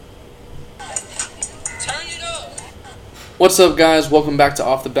What's up, guys? Welcome back to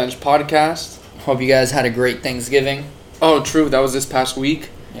Off the Bench Podcast. Hope you guys had a great Thanksgiving. Oh, true. That was this past week.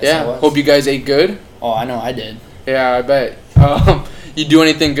 Yes, yeah. it was. Hope you guys ate good. Oh, I know I did. Yeah, I bet. You do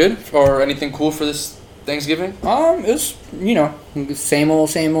anything good or anything cool for this Thanksgiving? It was, same old.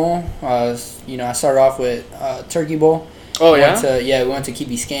 I started off with Turkey Bowl. Oh, We yeah? went to Key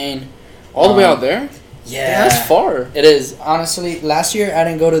Biscayne. All the way out there? Yeah. That's far. It is. Honestly, last year I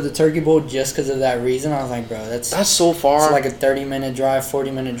didn't go to the Turkey Bowl just because of that reason. I was like, bro, that's so far. It's like a 30-minute drive,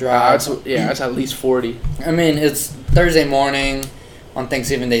 40-minute drive. It's at least 40. I mean, it's Thursday morning on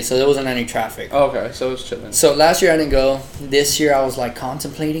Thanksgiving Day, so there wasn't any traffic. Oh, okay, so it's chilling. So last year I didn't go. This year I was like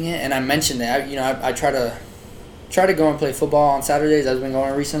contemplating it, and I mentioned it. I try to go and play football on Saturdays. I've been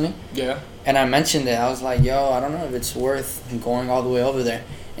going recently. Yeah. And I mentioned it. I was like, yo, I don't know if it's worth going all the way over there.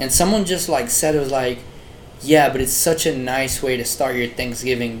 And someone just said it was like, yeah, but it's such a nice way to start your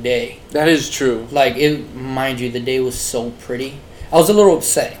Thanksgiving day. That is true. Mind you, the day was so pretty. I was a little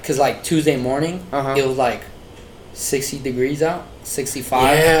upset because Tuesday morning, It was 60 degrees out,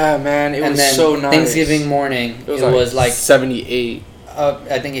 65. Yeah, man, it was so nice. Thanksgiving morning, it was 78.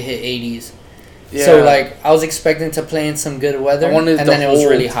 I think it hit 80s. Yeah. So I was expecting to play in some good weather, and then it was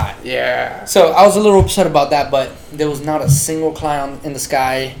really hot. Yeah. So I was a little upset about that, but there was not a single cloud in the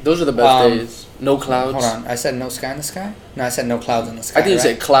sky. Those are the best days. No clouds. Hold on, I said no sky in the sky? No, I said no clouds in the sky. I think you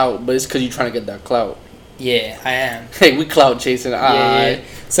said cloud, but it's because you're trying to get that clout. Yeah, I am. Hey, we cloud chasing. Yeah.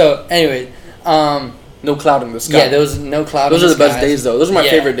 So anyway, no cloud in the sky. Yeah, there was no cloud. Those are the best days, though. Those are my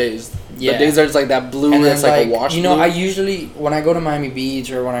favorite days. Yeah. The days that's that blue, and that's a wash blue. I usually, when I go to Miami Beach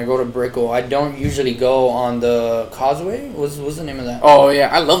or when I go to Brickell, I don't usually go on the Causeway. What's the name of that? Oh,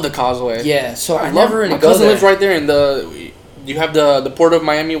 yeah. I love the Causeway. Yeah, so I never really go there. My cousin lives right there in you have the port of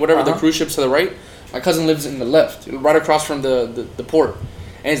Miami, whatever, the cruise ships to the right. My cousin lives in the left, right across from the port.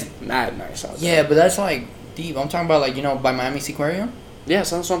 And it's mad nice out there. Yeah, but that's deep. I'm talking about by Miami Seaquarium? Yeah,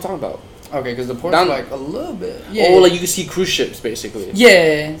 so that's what I'm talking about. Okay, because the port's a little bit. Yeah. Oh, you can see cruise ships, basically.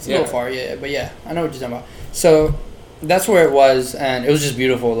 Yeah, it's a little far, yeah. But yeah, I know what you're talking about. So that's where it was, and it was just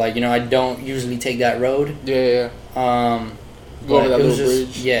beautiful. I don't usually take that road. Yeah. Go over that little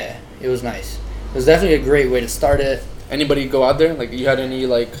bridge. Yeah, it was nice. It was definitely a great way to start it. Anybody go out there? You had any,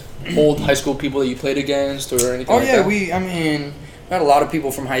 old high school people that you played against or anything like that? Oh, yeah, we had a lot of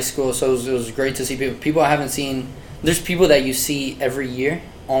people from high school, so it was great to see people I haven't seen. There's people that you see every year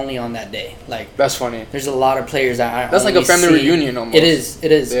only on that day. That's funny. There's a lot of players that I That's only like a family reunion almost.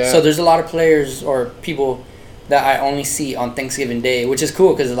 It is. Yeah. So there's a lot of players or people that I only see on Thanksgiving Day, which is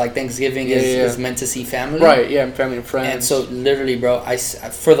cool because Thanksgiving is meant to see family. Right, yeah, family and friends. And so literally, bro,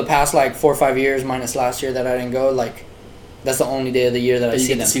 for the past 4 or 5 years, minus last year that I didn't go, that's the only day of the year that I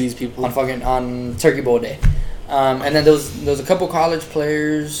see them. To see these people on Turkey Bowl Day. And then there was a couple college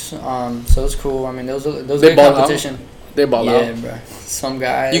players, so it was cool. I mean, there was good competition. They ball out. Yeah, bro. Some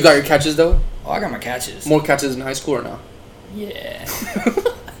guys. You got your catches, though? Oh, I got my catches. More catches in high school or no? Yeah.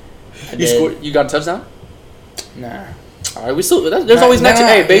 You got a touchdown? Nah. All right, there's always next year.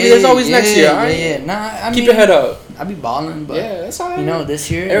 Hey, baby, there's always next year, all right? Yeah. Nah, Keep your head up. I be balling, but that's all right.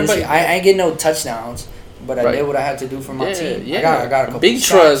 This year, I ain't get no touchdowns. But I did what I had to do for my team. Yeah. I got a couple big shots,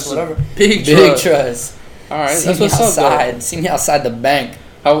 trust, whatever. Big trust. All right, that's what's up. See me outside the bank.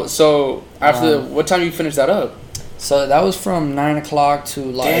 So after what time you finish that up? So that was from 9 o'clock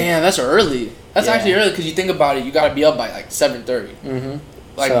to Damn, that's early. That's actually early because you think about it. You gotta be up by 7:30.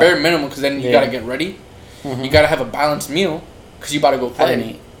 Mm-hmm. Bare minimum because then you gotta get ready. Mm-hmm. You gotta have a balanced meal because you about to go play. I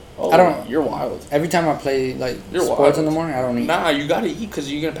didn't eat. Oh, I don't. You're wild. Every time I play sports wild. in the morning, I don't eat. Nah, you gotta eat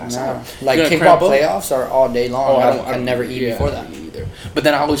because you're gonna pass out. Kickball playoffs are all day long. I never eat before that either. But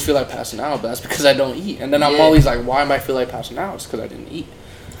then I always feel like passing out. But that's because I don't eat. And then I'm always why am I feel like passing out? It's because I didn't eat.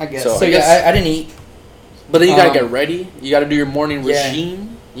 I guess. So I didn't eat. But then you gotta get ready. You gotta do your morning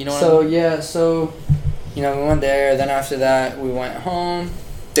regime. You know. So we went there. Then after that, we went home.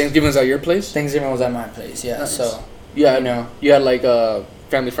 Thanksgiving was at your place. Thanksgiving was at my place. Yeah. Nice. So you had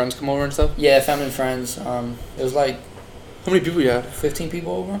family friends come over and stuff. Yeah, family and friends. It was how many people you had? 15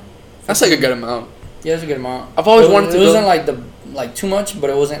 people over. 15. That's a good amount. Yeah, it's a good amount. I've always wanted to go. It wasn't too much, but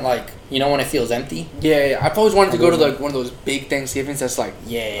it wasn't when it feels empty. Yeah. I've always wanted to go to one of those big Thanksgivings that's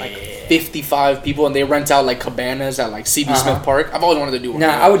 55 people and they rent out cabanas at CB Smith Park. I've always wanted to do one. Nah,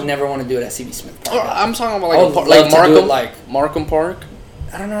 I would never want to do it at CB Smith Park. I'm talking about Markham Park.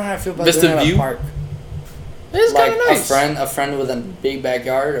 I don't know how I feel about Vista doing it View? at Park. It's kind of nice. A friend with a big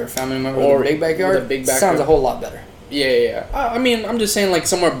backyard or a family member with a big backyard sounds a whole lot better. Yeah. I mean, I'm just saying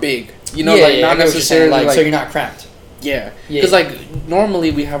somewhere big. Not necessarily so you're not cramped. Yeah. Because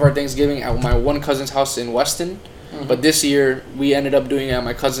normally we have our Thanksgiving at my one cousin's house in Weston. But this year we ended up doing it at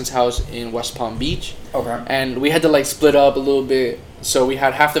my cousin's house in West Palm Beach. Okay. And we had to like split up a little bit, so we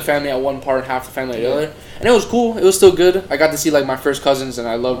had half the family at one part, half the family at the other, and it was cool. It was still good. I got to see like my first cousins, and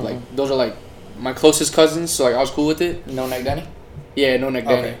I love like those are like my closest cousins, so like I was cool with it. No neck Danny? Yeah, no neck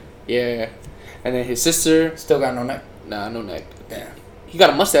Danny. Okay. Yeah, and then his sister. Still got no neck? Nah, no neck. Yeah. He got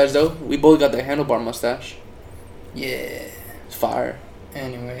a mustache though. We both got the handlebar mustache. Yeah. It's fire.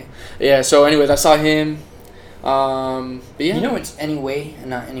 Anyway. Yeah. So, anyways, I saw him. But yeah. You know it's anyway and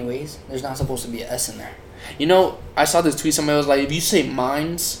not anyways. There's not supposed to be an S in there. You know, I saw this tweet. Somebody was like, "If you say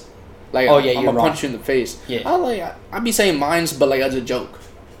mines, like, I'm gonna punch you in the face." Yeah. I'd be saying mines, but like as a joke.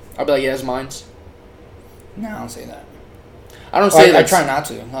 I'd be like, "Yeah, it's mines." No, I don't say that. I don't say that. I try not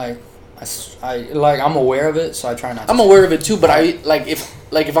to. I'm aware of it, so I try not to. I'm aware of it too, but I like if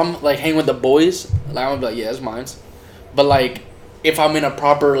I'm like hanging with the boys, like I'm gonna be like, "Yeah, it's mines," but like if I'm in a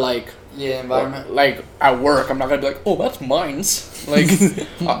proper like. Yeah, environment. Like at work, I'm not gonna be like, "Oh, that's mines." Like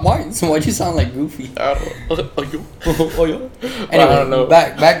mines. Why'd you sound like Goofy? I don't know. Anyway, I don't know.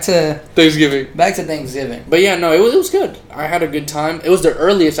 Back to Thanksgiving. Back to Thanksgiving. But yeah, no, it was good. I had a good time. It was the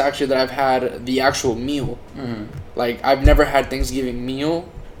earliest actually that I've had the actual meal. Mm-hmm. Like I've never had Thanksgiving meal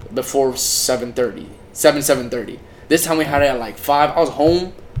before 7:30. This time we had it at like 5. I was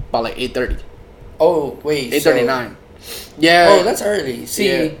home by like 8:30. Oh wait, 8:39. Yeah. Oh, that's early. See.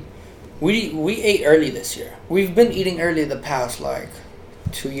 Yeah. We ate early this year. We've been eating early the past like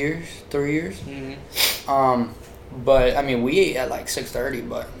 2 years, 3 years. Mm-hmm. But I mean we ate at like 6:30,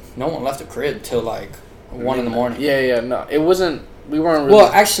 but no one left the crib till like 1 in the morning. Yeah, no, it wasn't. We weren't really.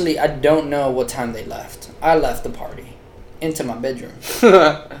 Well, actually, I don't know what time they left. I left the party into my bedroom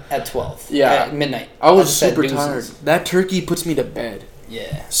at 12. Yeah, at midnight. I was super tired. That turkey puts me to bed.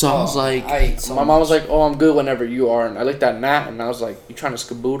 Yeah. So I was like, my mom was like, "Oh, I'm good whenever you are." And I looked at Nat and I was like, "You trying to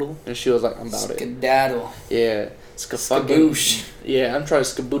skaboodle?" And she was like, "I'm about Skedaddle. it." Yeah. Skaboosh. Yeah, I'm trying to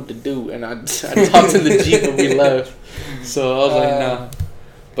skaboot the do, and I talked in the Jeep when we left. So I was like, nah.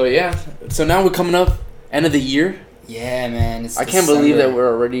 But yeah, so now we're coming up end of the year. Yeah, man. I can't believe that we're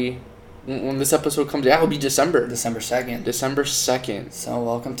already. When this episode comes out, it'll be December. December 2nd. December 2nd. So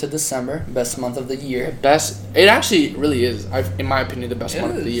welcome to December, best month of the year. It actually really is. In my opinion, the best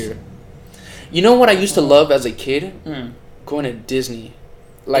month of the year. You know what I used to love as a kid? Going to Disney.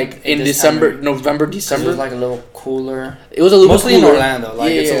 Like in December, November, December. It was like a little cooler. It was a little mostly cooler. in Orlando.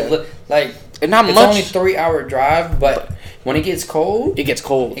 Like it's like not it's much. only 3-hour drive, but when it gets cold, it gets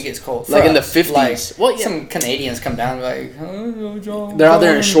cold. It gets cold. Like in the 50s. Like, some Canadians come down like, they're out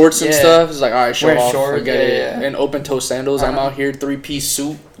there in shorts and stuff. It's like, all right, show off. Shorts, forget it. And open toe sandals. I'm out here 3-piece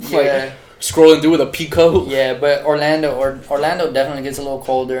suit. Like scrolling through with a peacoat. Yeah, but Orlando definitely gets a little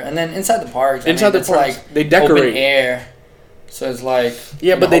colder. And then inside the parks, it's like they decorate open air. So it's like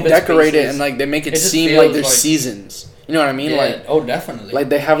but they decorate it and like they make it seem like there's seasons. You know what I mean? Yeah, definitely. Like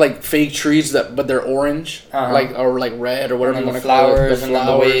they have like fake trees but they're orange, or like red or whatever you want to call it. The flowers and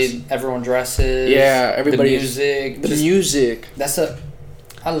the way everyone dresses. Yeah, everybody. The music.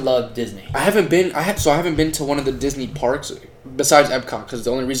 I love Disney. I haven't been to one of the Disney parks besides Epcot, because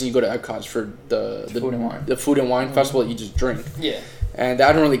the only reason you go to Epcot is for the food and wine festival that you just drink. Yeah. And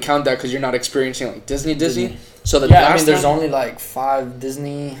I don't really count that because you're not experiencing like Disney. So there's only like 5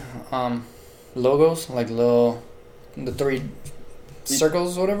 Disney logos, like the 3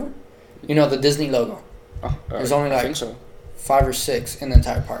 circles, whatever. You know, the Disney logo. There's only like 5 or 6 in the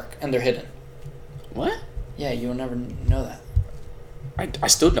entire park, and they're hidden. What? Yeah, you'll never know that. I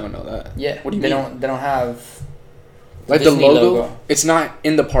still don't know that. Yeah. What do you mean? They don't have like the logo. It's not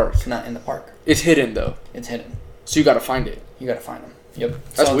in the park. It's not in the park. It's hidden though. It's hidden. So you gotta find it. You gotta find them. Yep.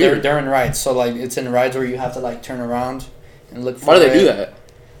 That's weird. They're in rides. So like it's in rides where you have to like turn around and look for. Why do they do that?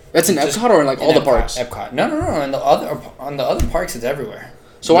 That's in Epcot or in like all the parks? Epcot. No. On the other parks, it's everywhere.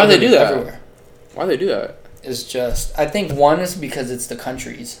 So why do they do that? Everywhere. Why do they do that? It's just, I think one is because it's the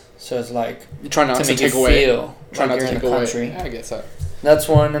countries, so it's like you try not to make take you away. Feel try like not you're to in take the away. country. Yeah, I guess that. That's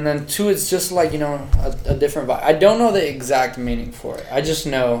one, and then 2, it's just like a different vibe. I don't know the exact meaning for it. I just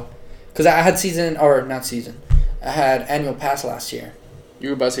know because I had I had annual pass last year. You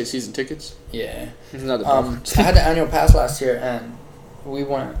were about to say season tickets? Yeah. Not the I had the annual pass last year, and we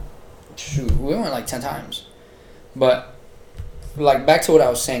went like 10 times. But like back to what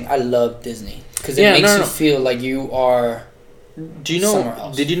I was saying, I love Disney because it makes you feel like you are. Do you know? Somewhere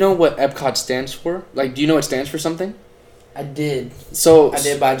else. Did you know what Epcot stands for? Like, do you know it stands for something? I did. So I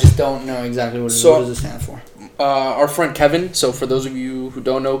did, but I just don't know exactly what does it stand for. Our friend Kevin. So for those of you who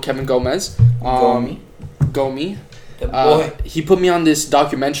don't know, Kevin Gomez. Gomi. The boy. He put me on this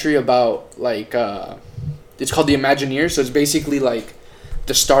documentary about like it's called The Imagineers. So it's basically like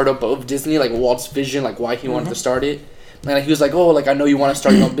the startup of Disney, like Walt's vision, like why he wanted to start it. And like, he was like, oh, like I know you want to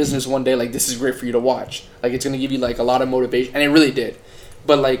start your own business one day. Like this is great for you to watch. Like it's gonna give you like a lot of motivation, and it really did.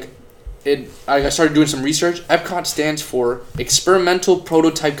 But like, I started doing some research. Epcot stands for Experimental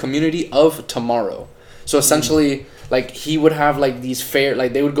Prototype Community of Tomorrow. So essentially, like he would have like these fair,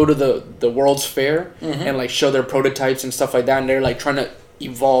 like they would go to the World's Fair and like show their prototypes and stuff like that, and they're like trying to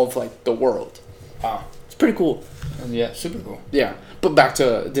evolve like the world. Wow, it's pretty cool. Yeah, super cool. Yeah, but back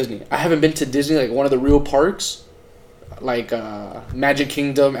to Disney. I haven't been to Disney, like one of the real parks, like Magic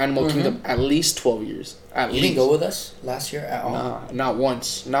Kingdom, Animal Kingdom, at least 12 years. You didn't go with us last year at all? Nah, not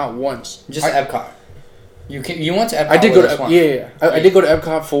once. Not once. Just Epcot. You went to Epcot. I did go to I did go to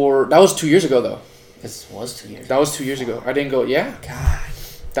Epcot for, that was 2 years ago though. This was 2 years. That was 2 years ago. I didn't go. Yeah. God.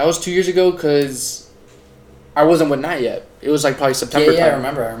 That was 2 years ago because I wasn't with Nat yet. It was like probably September time.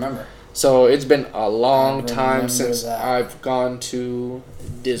 I remember. So it's been a long time since I've gone to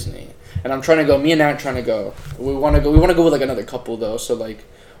Disney, and I'm trying to go. Me and Nat trying to go. We want to go. We want to go with like another couple though. So like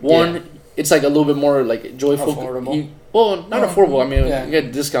it's like a little bit more like joyful. Affordable. Not affordable. I mean, you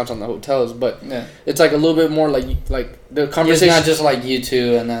get discounts on the hotels, but it's like a little bit more like the conversation. It's not just like you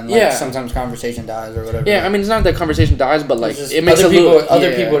two, and then like sometimes conversation dies or whatever. Yeah, I mean it's not that conversation dies, but like it makes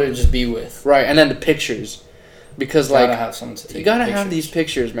other people to just be with. Right, and then the pictures. Because you gotta have someone to take. You gotta have these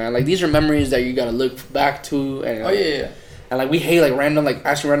pictures, man. Like these are memories that you gotta look back to, and and like we hate like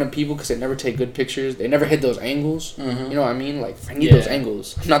asking random people because they never take good pictures. They never hit those angles. You know what I mean? Like I need those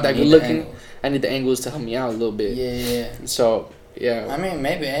angles. I'm not that good looking. I need the angles to help me out a little bit. Yeah. So yeah. I mean,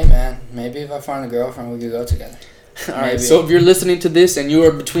 maybe, hey man, maybe if I find a girlfriend, we could go together. All right. So if you're listening to this and you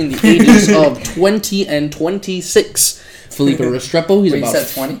are between the ages of 20 and 26, Felipe Restrepo, he's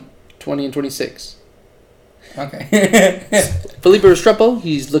about 20 and 26. Okay. Felipe Restrepo,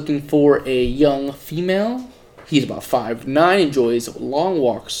 he's looking for a young female. He's about 5'9", enjoys long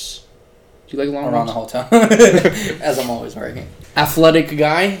walks. Do you like long walks? Around the hotel. As I'm always working. Athletic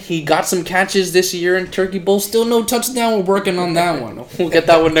guy. He got some catches this year in Turkey Bowl. Still no touchdown. We're working on that one. We'll get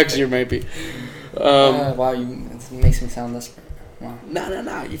that one next year maybe. Wow, it makes me sound desperate. Wow.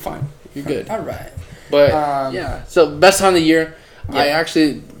 No. You're fine. You're good. All right. But, yeah. So, best time of the year. Yeah. I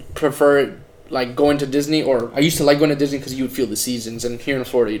actually prefer like going to Disney, or I used to like going to Disney because you would feel the seasons, and here in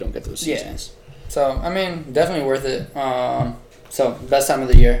Florida you don't get those seasons. Yeah. So I mean, definitely worth it. So best time of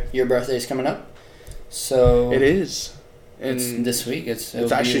the year. Your birthday is coming up. So it is. It's this week. It'll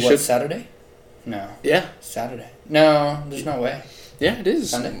be Saturday? No. Yeah. Saturday. No, there's no way. Yeah, it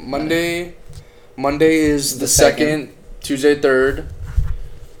is. Sunday? Monday is the 2nd. Tuesday 3rd.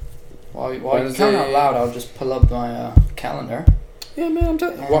 While you count out loud, I'll just pull up my calendar. Yeah, man, I'm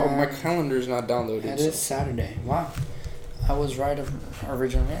telling you. My calendar's not downloaded. It is Saturday. Wow. I was right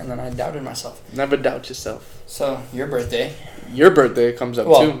originally, and then I doubted myself. Never doubt yourself. So, your birthday. Your birthday comes up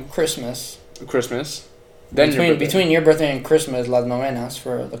too. Christmas. Then between your birthday and Christmas, Las Novenas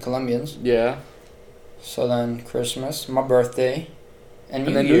for the Colombians. Yeah. So then Christmas, my birthday, and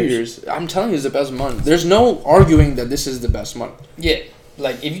New Year's. I'm telling you, it's the best month. There's no arguing that this is the best month. Yeah.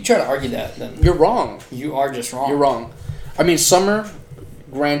 Like, if you try to argue that, then... You're wrong. You are just wrong. You're wrong. I mean, summer,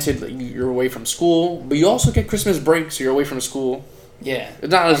 granted, you're away from school, but you also get Christmas break, so you're away from school. Yeah.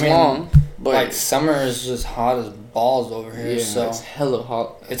 It's not as long, but... Like, summer is just hot as balls over here, so... it's hella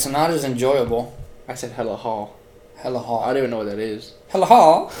hot. It's not as enjoyable. I said hella hot. Hella hot. I don't even know what that is. Hella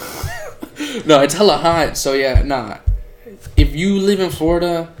hot? No, it's hella hot, so yeah, nah. If you live in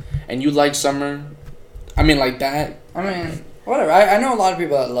Florida and you like summer, I mean, like that... I mean, whatever. I know a lot of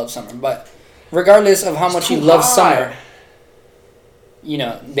people that love summer, but regardless of how much you love summer... You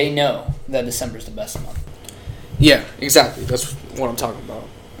know, they know that December's the best month. Yeah, exactly. That's what I'm talking about.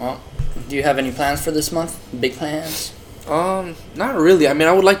 Well, do you have any plans for this month? Big plans? Not really. I mean,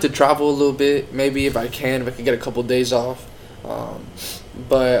 I would like to travel a little bit. Maybe if I could get a couple days off.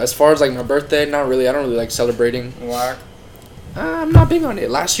 But as far as like my birthday, not really. I don't really like celebrating. Why? I'm not big on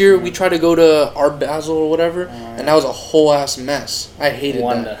it. Last year we tried to go to Art Basel or whatever, and that was a whole ass mess. I hated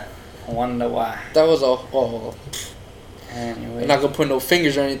that. Wonder why. That was Anyway. I'm not gonna put no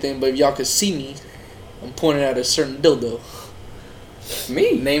fingers or anything, but if y'all could see me, I'm pointing at a certain dildo.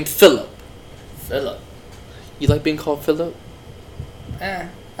 Me? Named Philip. Philip. You like being called Philip? I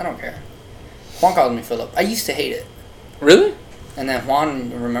don't care. Juan called me Philip. I used to hate it. Really? And then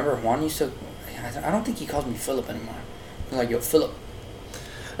Juan used to... I don't think he calls me Philip anymore. He's like, yo, Philip.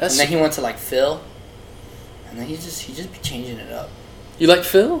 And then he went to like Phil. And then he just be changing it up. You like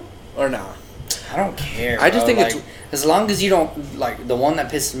Phil? Or nah? I don't care. I just think like, it's... As long as you don't... Like, the one that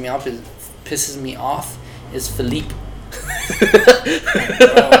pisses me off is Felipe.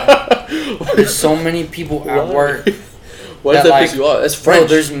 There's so many people at work Why does that piss you off? That's French. Bro,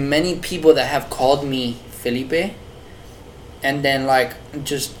 there's many people that have called me Felipe, and then like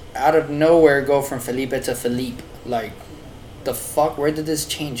just out of nowhere go from Felipe to Philippe. Like, the fuck? Where did this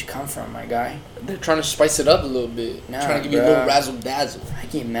change come from, my guy? They're trying to spice it up a little bit. Nah, trying to give you a little razzle dazzle. I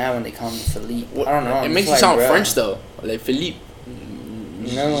get mad when they call me Philippe. I don't know. It makes you sound French though, like Philippe.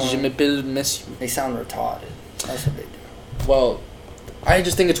 No. Je m'appelle Monsieur. They sound retarded. That's what they do. Well, I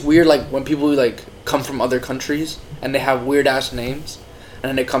just think it's weird, like when people like come from other countries and they have weird ass names, and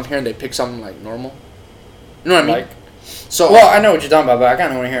then they come here and they pick something like normal. You know what I mean? Like, so well, I know what you're talking about, but I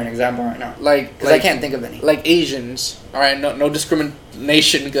kind of want to hear an example right now. Because I can't think of any. Like Asians. All right, no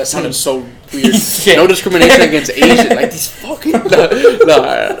discrimination. That sounded so weird. Yeah. No discrimination against Asian. Like these fucking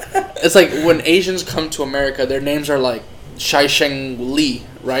no. It's like when Asians come to America, their names are like Shai Sheng Li,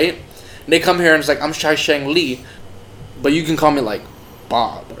 right? And they come here and it's like, I'm Shai Sheng Li, but you can call me like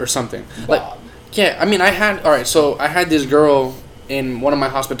Bob or something. Bob. Like, yeah, I mean, I had this girl in one of my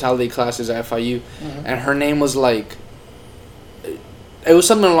hospitality classes at FIU, and her name was like, it was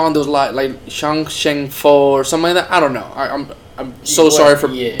something along those lines, like Shang Sheng Fo or something like that. I don't know. I'm so sorry for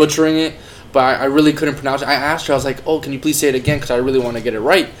butchering it, but I really couldn't pronounce it. I asked her, I was like, oh, can you please say it again, because I really want to get it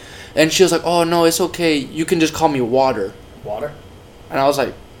right. And she was like, oh, no, it's okay. You can just call me Water. Water? And I was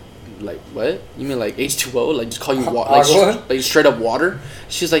like, what? You mean like H2O? Like, just call you water? Like straight up water?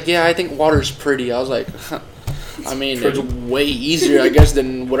 She's like, yeah, I think water's pretty. I was like, I mean, it's way easier, I guess,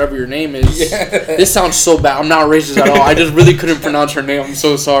 than whatever your name is. Yeah. This sounds so bad. I'm not racist at all. I just really couldn't pronounce her name. I'm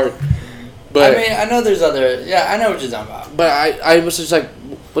so sorry. But I mean, I know there's other... Yeah, I know what you're talking about. But I was just like,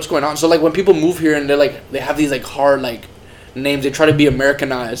 what's going on? So, like, when people move here and they're like, they have these, like, hard, like, names. They try to be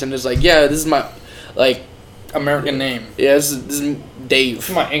Americanized. And it's like, yeah, this is my, like... American name. Yeah, this is Dave. This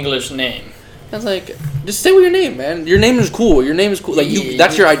is my English name. I was like, just stay with your name, man. Your name is cool. Your name is cool. Like,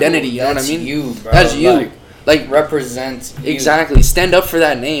 that's your identity. You know what I mean? That's you, bro. That's you. Like represents you. Exactly. Stand up for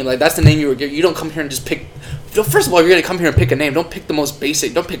that name. Like, that's the name you were given. You don't come here and just pick... First of all, if you're going to come here and pick a name, don't pick the most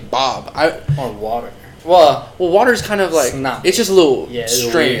basic. Don't pick Bob. Or Water. Well, Water's kind of like... It's just a little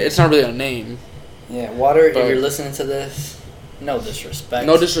strange. It's not really a name. Yeah, Water, but if you're listening to this, no disrespect.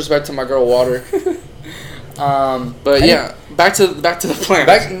 No disrespect to my girl, Water. But yeah, back to the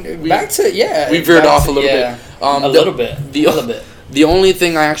plan. We veered off a little bit. A little bit. The only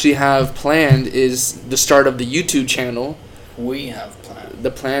thing I actually have planned is the start of the YouTube channel. We have planned.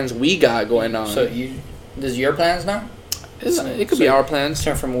 The plans we got going on. So this your plans now? It could be our plans.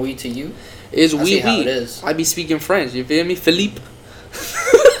 Turn from we to you. Is we? How it is. I be speaking French. You feel me, Felipe?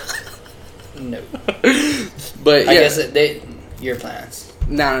 No. But I guess your plans.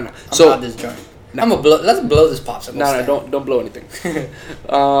 No. I'm out this joint. No. Let's blow this popsicle. No, don't blow anything.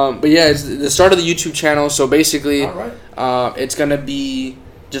 But yeah, it's the start of the YouTube channel. So basically, it's gonna be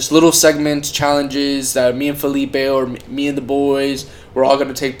just little segments, challenges that me and Felipe or me and the boys, we're all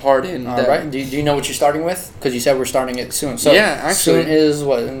gonna take part in. All right. Do you know what you're starting with? Because you said we're starting it soon. So yeah, actually, soon is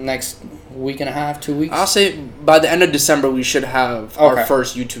what, next week and a half, 2 weeks? I'll say by the end of December we should have our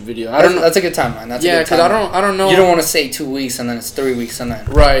first YouTube video. I don't know. That's a good timeline. Because I don't know. You don't want to say 2 weeks and then it's 3 weeks and then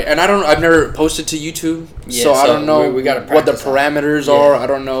right. And I've never posted to YouTube, so I don't know what the parameters are. I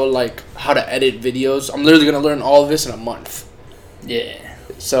don't know like how to edit videos. I'm literally gonna learn all of this in a month. Yeah.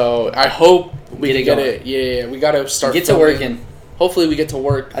 So I hope we get it. Yeah, we gotta start. Get to working. Hopefully we get to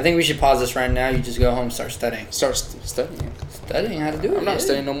work. I think we should pause this right now. You just go home and start studying. Studying how to do it. I'm not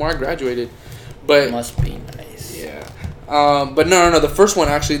studying no more. I graduated. But it must be nice. Yeah. But no. The first one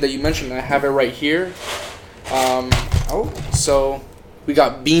actually that you mentioned, I have it right here. So we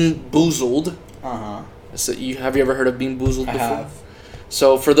got Bean Boozled. So have you ever heard of Bean Boozled before? I have.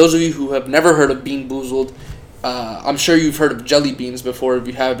 So for those of you who have never heard of Bean Boozled, I'm sure you've heard of jelly beans before. If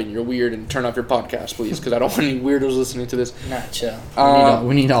you haven't, you're weird, and turn off your podcast, please, because I don't want any weirdos listening to this. Nah, chill.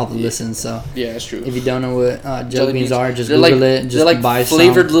 We need all the listens, so... Yeah, that's true. If you don't know what jelly beans are, just Google it. Just they're like buy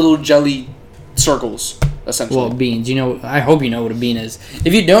flavored some. Little jelly circles, essentially. Well, beans. I hope you know what a bean is.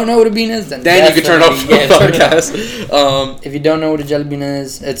 If you don't know what a bean is, then you can turn off the podcast. If you don't know what a jelly bean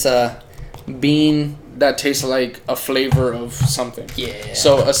is, it's a bean... that tastes like a flavor of something. Yeah.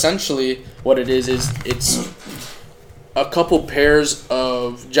 So, essentially, what it is it's... a couple pairs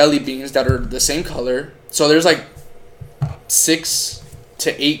of jelly beans that are the same color. So there's like 6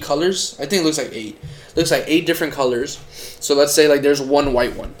 to 8 colors. I think it looks like 8. Looks like 8 different colors. So let's say like there's one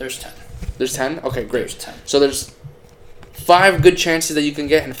white one. There's 10. There's 10? Okay, great. There's 10. So there's 5 good chances that you can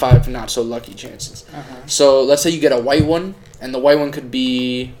get and 5 not so lucky chances. So let's say you get a white one, and the white one could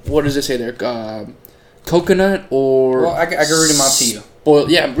be, what does it say there? Coconut or... Well, I can read them out to you.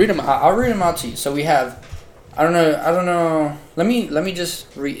 Read them out. I'll read them out to you. So we have... I don't know. Let me just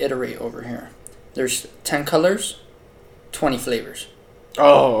reiterate over here. There's 10 colors. 20 flavors.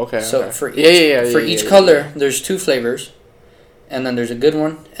 Oh, okay. So okay. for each color, there's 2 flavors, and then there's a good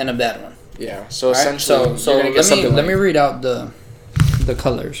one and a bad one. Yeah. So essentially, so let me read out the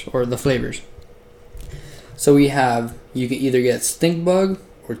colors or the flavors. So we have, you can either get stink bug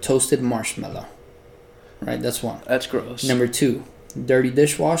or toasted marshmallow. Right, that's one. That's gross. Number 2, dirty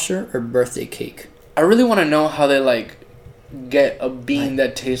dishwasher or birthday cake. I really want to know how they like get a bean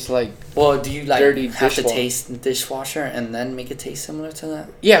that tastes like. Well, do you like dirty have to taste the dishwasher and then make it taste similar to that?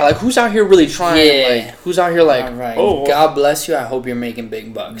 Yeah, like who's out here really trying? Yeah. Like who's out here like? All right. Oh, God bless you. I hope you're making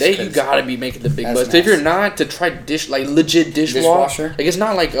big bucks. You gotta be making the big bucks. Nice. If you're not, to try legit dishwasher, like it's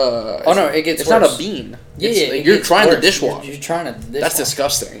not like it's worse. Not a bean. You're trying worse. the dishwasher. You're trying to dishwasher. That's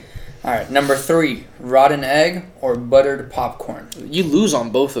disgusting. All right, number 3, rotten egg or buttered popcorn. You lose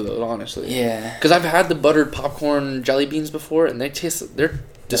on both of those, honestly. Yeah. Because I've had the buttered popcorn jelly beans before, and they're disgusting.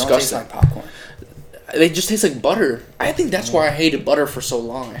 They don't taste like popcorn. They just taste like butter. I think that's why I hated butter for so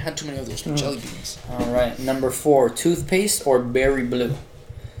long. I had too many of those jelly beans. All right, number 4, toothpaste or berry blue.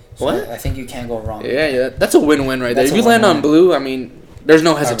 So what? I think you can't go wrong. Yeah. That's a win-win right there. If you land on blue, I mean, there's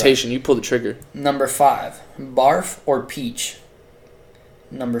no hesitation. Right. You pull the trigger. Number 5, barf or peach.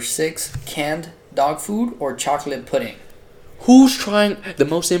 Number 6, canned dog food or chocolate pudding. Who's trying the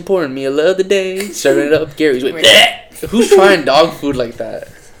most important meal of the day? Serving it up, Gary's with. Who's trying dog food like that?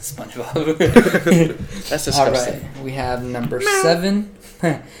 SpongeBob. That's disgusting. All right, we have number 7,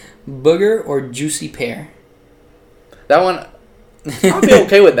 booger or juicy pear. That one, I'll be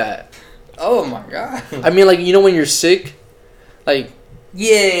okay with that. Oh my god. I mean, like, you know when you're sick, like.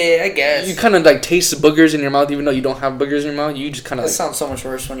 Yeah, I guess. You kind of like taste the boogers in your mouth, even though you don't have boogers in your mouth. You just kind of. That sounds so much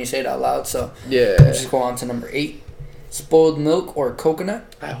worse when you say it out loud. So yeah. We'll just go on to number 8, spoiled milk or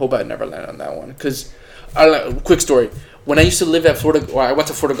coconut. I hope I never land on that one, because, quick story. When I used to live at Florida, or I went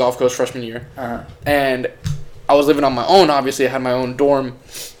to Florida Gulf Coast freshman year, and I was living on my own. Obviously, I had my own dorm,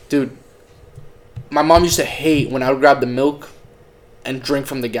 dude. My mom used to hate when I would grab the milk and drink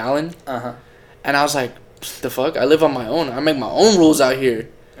from the gallon. And I was like, the fuck? I live on my own. I make my own rules out here.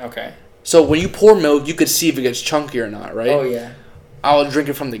 Okay. So when you pour milk, you could see if it gets chunky or not, right? Oh, yeah. I was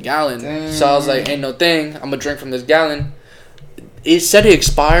drinking from the gallon. So I was like, ain't no thing. I'm going to drink from this gallon. It said it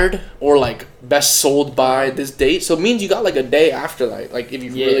expired or, like, best sold by this date. So it means you got, like, a day after, like if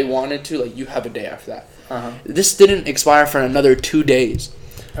you really wanted to, like, you have a day after that. This didn't expire for another 2 days.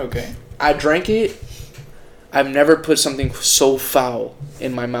 Okay. I drank it. I've never put something so foul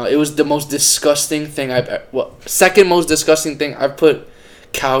in my mouth. It was the most disgusting thing second most disgusting thing. I've put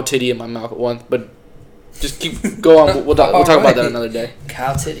cow titty in my mouth once, but just go on. We'll talk about that another day.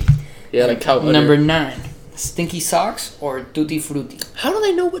 Cow titty. Yeah, like cow udder. Number 9, stinky socks or tutti frutti. How do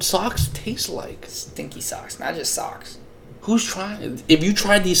they know what socks taste like? Stinky socks, not just socks. Who's trying? If you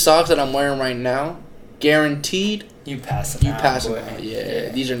tried these socks that I'm wearing right now, guaranteed you pass them. out. Yeah,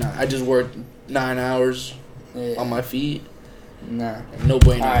 these are not. I just worked 9 hours. On my feet. Nah. No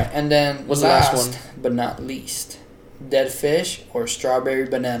bueno. Alright, and then what's the last one? But not least, dead fish or strawberry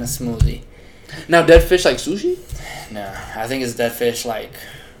banana smoothie. Now, dead fish like sushi? No, I think it's dead fish like.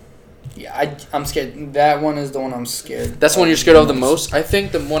 Yeah, I'm scared. That one is the one I'm scared. That's the one you're scared of the most? I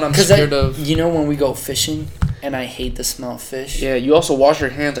think the one I'm scared of. You know when we go fishing and I hate the smell of fish? Yeah, you also wash your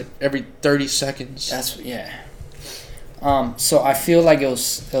hands like every 30 seconds. Yeah. So I feel like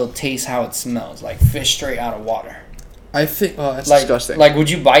it'll taste how it smells, like fish straight out of water. I think, that's disgusting. Like, would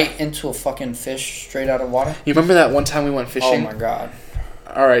you bite into a fucking fish straight out of water? You remember that one time we went fishing? Oh my god.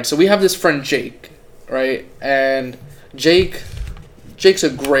 Alright, so we have this friend Jake, right? And Jake's a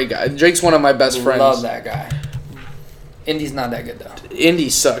great guy. Jake's one of my best friends. Love that guy. Indy's not that good though. Indy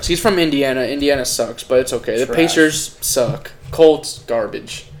sucks. He's from Indiana. Indiana sucks, but it's okay. The Pacers suck. Colts,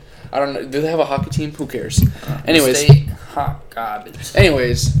 garbage. I don't know. Do they have a hockey team? Who cares? Anyways. State, hot garbage.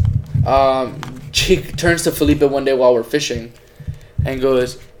 Anyways, Jake turns to Felipe one day while we're fishing and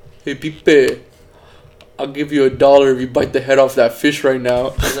goes, "Hey, Pipe, I'll give you $1 if you bite the head off that fish right now."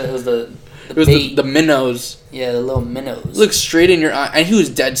 It was the minnows. Yeah, the little minnows. Look straight in your eye. And he was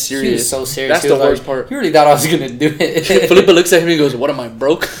dead serious. He was so serious. That's the worst part. He really thought I was going to do it. Felipe looks at him and goes, "What, am I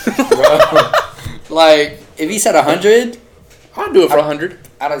broke?" Bro. Like, if he said 100... I'd do it for 100.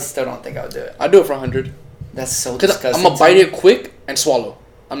 I still don't think I would do it. I'd do it for 100. That's so disgusting. I'm gonna bite it quick and swallow.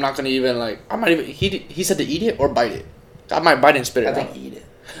 I'm not gonna even I might even. He said to eat it or bite it. I might bite it and spit it out. I think eat it.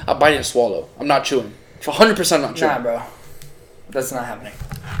 I'll bite it and swallow. I'm not chewing. For 100%, I'm not chewing. Nah, bro. That's not happening.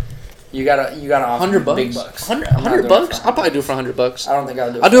 You gotta offer $100. Big bucks. $100? I'll probably do it for $100. I don't think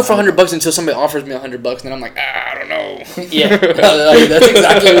I'll do it. I'll do it for $100 until somebody offers me $100, and then I'm like, I don't know. Yeah, that's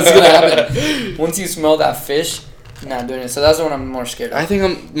exactly what's gonna happen. Once you smell that fish, not doing it. So that's the one I'm more scared of. I think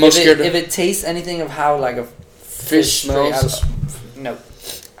I'm most scared of. If it tastes anything of how like a fish smells. No.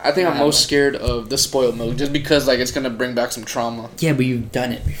 I think I'm most scared of the spoiled milk, just because like it's gonna bring back some trauma. Yeah, but you've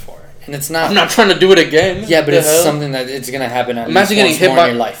done it before, and it's not. I'm not trying to do it again. Yeah, but it's something that it's gonna happen. Imagine getting hit by.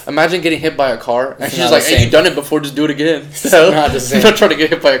 In your life. Imagine getting hit by a car, and she's like, "Hey, you've done it before. Just do it again." It's not the same. I'm not trying to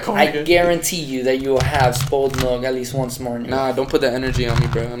get hit by a car. I guarantee you that you will have spoiled milk at least once more. Nah, don't put that energy on me,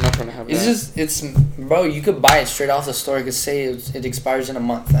 bro. I'm not trying to have that. It's bro. You could buy it straight off the store. You could say it expires in a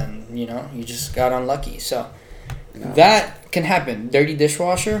month, and you just got unlucky. So that can happen. Dirty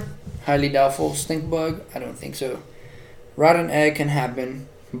dishwasher. Highly doubtful. Stink bug? I don't think so. Rotten egg can happen.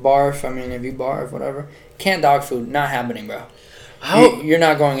 Barf, I mean, if you barf, whatever. Canned dog food, not happening, bro. How? You're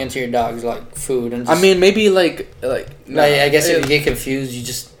not going into your dog's, like, food. And just, I mean, maybe, I guess if you get confused, you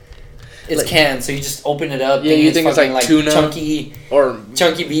just... It's canned, so you just open it up. Yeah, you think it's like tuna. Chunky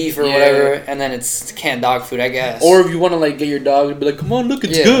beef or whatever, and then it's canned dog food, I guess. Or if you want to, get your dog and be like, come on, look,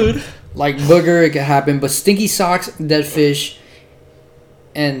 it's good. Like booger, it can happen. But stinky socks, dead fish...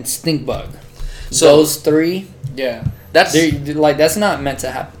 and stink bug. So those three, that's not meant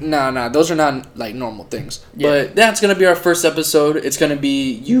to happen. Nah, those are not normal things. Yeah. But that's gonna be our first episode. It's gonna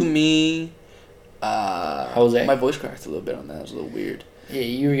be you, me, Jose. My voice cracked a little bit on that. It was a little weird. Yeah,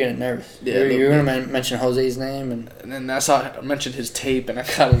 you were getting nervous. Yeah, you were gonna mention Jose's name, and then that's how I mentioned his tape, and I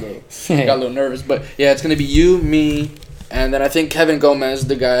got a little nervous. But yeah, it's gonna be you, me, and then I think Kevin Gomez,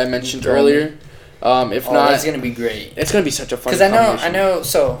 the guy I mentioned earlier. If not, it's gonna be great. It's gonna be such a fun. Because I know.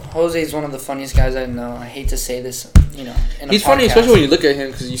 So Jose is one of the funniest guys I know. I hate to say this, he's funny, especially when you look at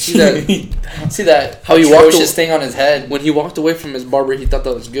him, because you see that how he walked this thing on his head. When he walked away from his barber, he thought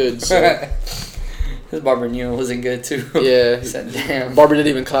that was good. So. His barber knew it wasn't good too. Yeah, he said, "Damn." Barber didn't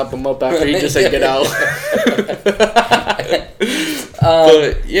even clap him up after he just said, "Get out."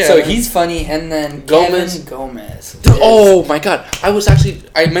 But, yeah. So he's funny, and then Gomez. Oh my God! I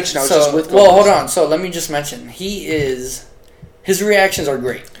mentioned I was just with Gomez. Well, hold on. So let me just mention his reactions are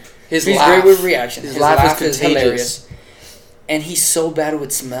great. He's great with reactions. His laugh is hilarious, and he's so bad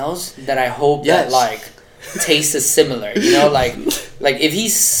with smells that I hope that taste is similar. If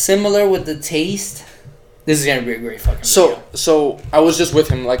he's similar with the taste. This is gonna be a great fucking video. So I was just with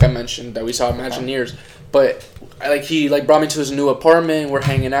him, like I mentioned, that we saw Imagineers, but he brought me to his new apartment. We're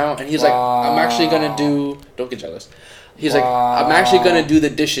hanging out, and he's like, "I'm actually gonna do." Don't get jealous. He's like, "I'm actually gonna do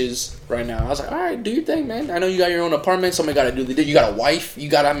the dishes right now." I was like, "All right, do your thing, man. I know you got your own apartment. Somebody gotta do the dishes. You got a wife. You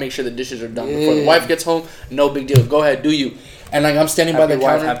gotta make sure the dishes are done before the wife gets home. No big deal. Go ahead, do you." And I'm standing by the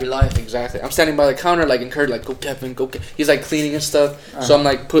counter. Happy life. Exactly. I'm standing by the counter, encouraged, "Go Kevin, go." He's cleaning and stuff. Uh-huh. So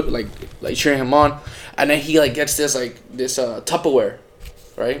I'm cheering him on, and then he this Tupperware,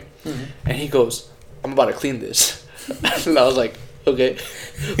 right? Mm-hmm. And he goes, "I'm about to clean this," and I was like, "Okay."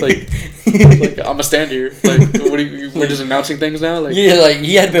 I'm gonna stand here. We're just announcing things now.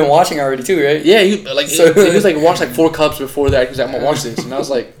 He had been watching already too, right? Yeah, he was washed 4 cups before that. He's like, "I'm gonna watch this," and I was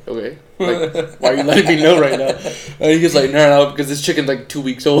like, "Okay, why are you letting me know right now?" And he was like, "No, because this chicken's 2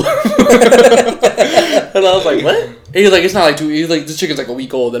 weeks old." And I was like, "What?" And he's like, "It's not 2 weeks." He's like, "This chicken's a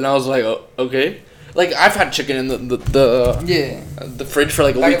week old," and I was like, "Oh, okay." I've had chicken in the fridge for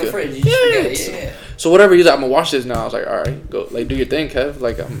a week. The fridge, yeah. So whatever, he's like, "I'm gonna wash this now." I was like, "All right, go do your thing, Kev.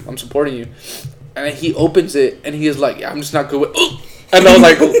 I'm supporting you." And then he opens it and he is like, "Yeah, I'm just not good with." And I was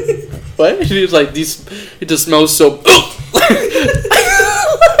like, "What?" And he was like, it just smells so."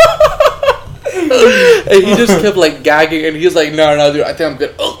 And he just kept gagging, and he was like, "No, dude, I think I'm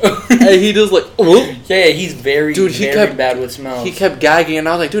good." And he just yeah, he's very bad with smells. He kept gagging, and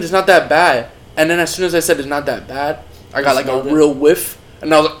I was like, "Dude, it's not that bad." And then as soon as I said it's not that bad, I got a real whiff,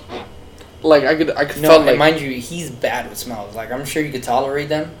 and I was like, I could felt mind you, he's bad with smells. I'm sure you could tolerate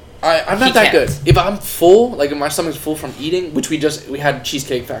them. I'm not that good. If I'm full, if my stomach's full from eating, which we had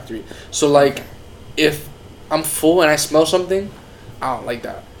Cheesecake Factory, so if I'm full and I smell something, I don't like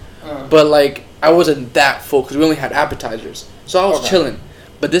that. But I wasn't that full because we only had appetizers, so I was chilling.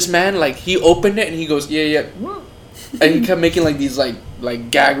 But this man, he opened it and he goes, "Yeah," and he kept making these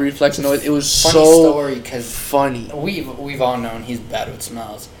gag reflex noise. It was funny. We've all known he's bad with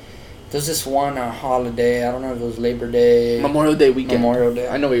smells. There's this one holiday. I don't know if it was Labor Day, Memorial Day weekend. Memorial Day.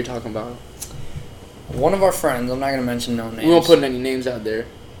 I know what you're talking about. One of our friends. I'm not gonna mention no names. We won't put any names out there.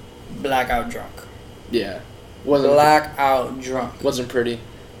 Blackout drunk. Yeah. Blackout drunk. Wasn't pretty.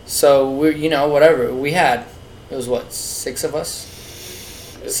 So we're whatever we had. It was 6 of us.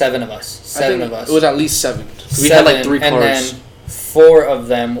 7 of us. 7 of us. It was at least 7. We had 3 cars. And then 4 of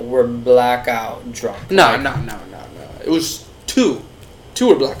them were blackout drunk. No. It was 2. 2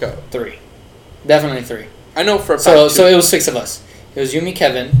 were blackout. 3. Definitely 3. I know for a fact. So it was 6 of us. It was you, me,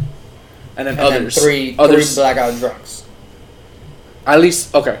 Kevin. And then others. Then 3 blackout drunks. At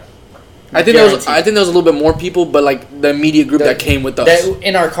least, okay. I think there was a little bit more people, but like the immediate group that came with us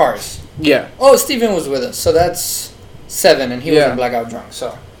in our cars. Yeah. Oh, Steven was with us, so that's 7, and he wasn't blackout drunk.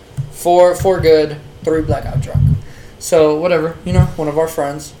 So 4 good, 3 blackout drunk. So whatever, one of our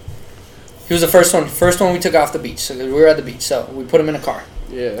friends. He was the first one we took off the beach. So we were at the beach, so we put him in a car.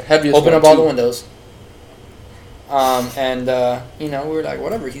 Yeah, heaviest. Open up all the windows. And we were like,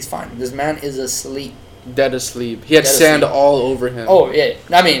 whatever, he's fine. This man is asleep. Dead asleep. He had sand all over him. Oh yeah,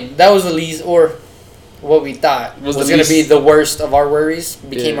 I mean that was the least, or what we thought was going to be the worst of our worries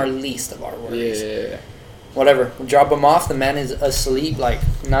became our least of our worries. Yeah. Whatever. We drop him off. The man is asleep. Like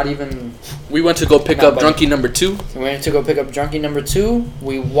not even. We went to go pick up drunkie number 2. We went to go pick up drunkie number 2.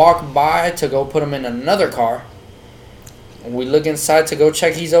 We walk by to go put him in another car. We look inside to go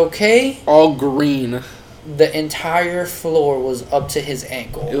check he's okay. All green. The entire floor was up to his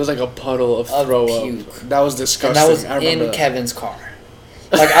ankle. It was like a puddle of throw puke. up. That was disgusting. And that was in Kevin's car.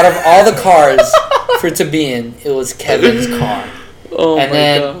 Like out of all the cars for it to be in, it was Kevin's car. Oh and my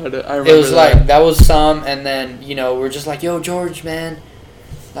then god! I remember it was like that was some, and then we're just like, yo, George, man,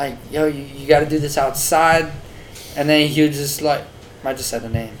 like, yo, you got to do this outside, and then he was just like, I just said the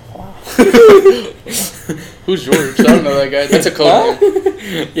name. Wow. Who's George? I don't know that guy. That's a code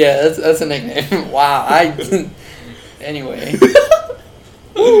name. Yeah, that's a nickname. Wow. Anyway.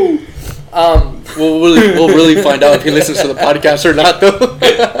 We'll really find out if he listens to the podcast or not, though.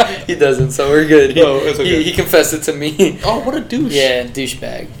 He doesn't, so we're good. It's okay. He confessed it to me. Oh, what a douche. Yeah,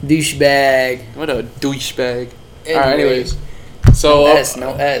 douchebag. What a douchebag. Anyway. Alright, anyways. So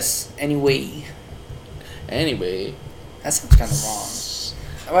no S. Anyway. That sounds kind of wrong.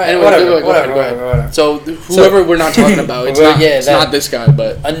 Anyway, whatever. So whoever we're not talking about, it's not this guy,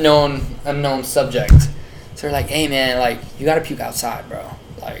 but unknown subject. So they're like, hey man, like you gotta puke outside, bro.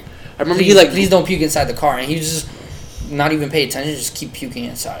 Like I remember please don't puke inside the car, and he just not even pay attention, just keep puking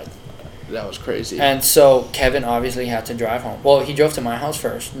inside. That was crazy. And so Kevin obviously had to drive home. Well, he drove to my house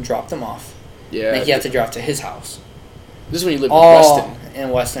first and dropped him off. Yeah. Then he had to drive to his house. This is when he lived in Weston. In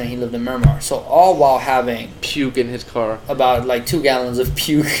Weston, he lived in Miramar. So all while having puke in his car. About like 2 gallons of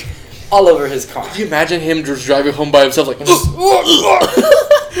puke all over his car. Could you imagine him just driving home by himself like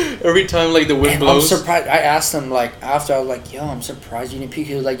every time like the wind blows? I'm surprised. I asked him like after, I was like, yo, I'm surprised you didn't puke.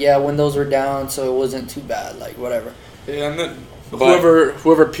 He was like, yeah, windows were down, so it wasn't too bad, like whatever. Yeah, and then whoever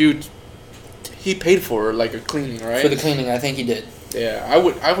puked, he paid for like a cleaning, right? For the cleaning, I think he did. Yeah,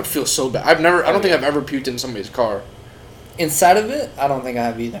 I would feel so bad. I don't think I've ever puked in somebody's car. Inside of it, I don't think I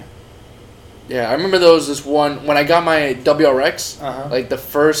have either. Yeah, I remember there was this one when I got my WRX. Like the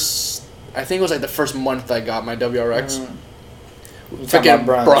first, I think it was like the first month I got my WRX. Freaking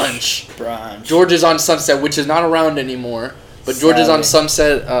brunch. George is on Sunset, which is not around anymore. But George is on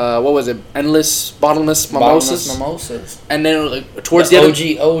Sunset. What was it? Endless bottomless mimosas. And then like towards the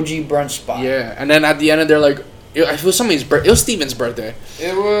OG brunch spot. Yeah, and then at the end, they're like. It was somebody's birthday. It was Steven's birthday.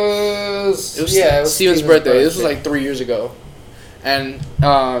 It was Steven's birthday. This was like 3 years ago. And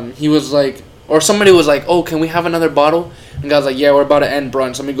he was like, or somebody was like, oh, can we have another bottle? And guy's like, yeah, we're about to end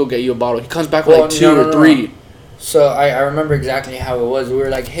brunch. Let me go get you a bottle. He comes back with like 2 or 3. So I remember exactly how it was. We were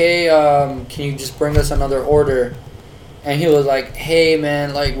like, hey, can you just bring us another order? And he was like, hey,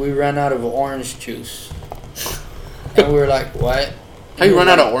 man, like we ran out of orange juice. And we were like, what? How you run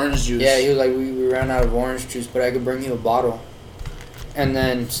out of orange juice? Yeah, he was like, we ran out of orange juice, but I could bring you a bottle. And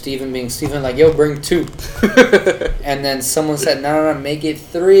then Steven being Steven, like, yo, bring 2. And then someone said, no, make it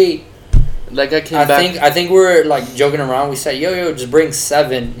 3. Like I came back. I think we were like joking around. We said, yo, just bring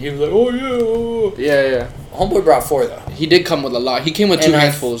 7. He was like, oh yeah. Yeah. Homeboy brought 4 though. He did come with a lot. He came with 2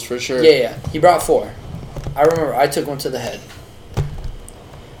 handfuls for sure. Yeah. He brought 4. I remember I took one to the head.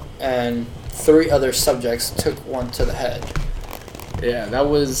 And 3 other subjects took one to the head. Yeah, that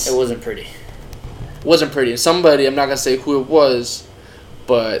was... It wasn't pretty. Wasn't pretty. Somebody, I'm not going to say who it was,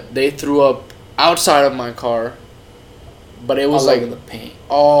 but they threw up outside of my car. But it was all like... over the paint.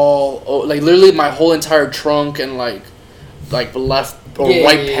 Like literally my whole entire trunk and like left or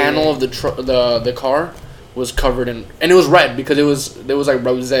right panel of the car was covered in... And it was red because it was like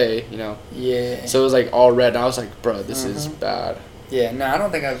rosé, you know? Yeah. So it was like all red. And I was like, bro, this is bad. Yeah, no, I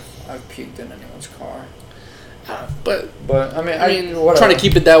don't think I've puked in anyone's car. But I mean, trying to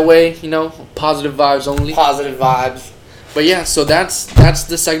keep it that way, you know, positive vibes only. Positive vibes. But yeah, so that's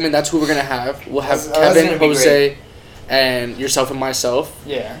the segment. That's who we're gonna have. We'll have Kevin, Jose, and yourself and myself.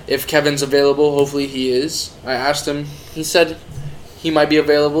 Yeah. If Kevin's available, hopefully he is. I asked him. He said he might be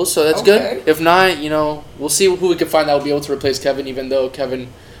available, so that's good. If not, you know, we'll see who we can find that will be able to replace Kevin. Even though Kevin,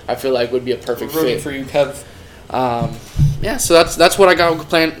 I feel like would be a perfect fit for you, Kev. Yeah, so that's what I got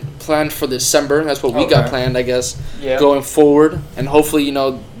planned for December. That's what we got planned, I guess. Yeah. Going forward, and hopefully,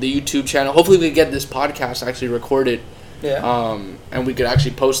 the YouTube channel. Hopefully, we get this podcast actually recorded. Yeah. And we could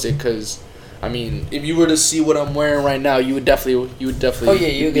actually post it because, I mean, if you were to see what I'm wearing right now, you would definitely. Oh yeah,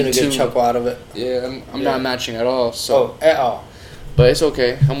 you get a good chuckle out of it. Yeah, I'm not matching at all. So. At all. But it's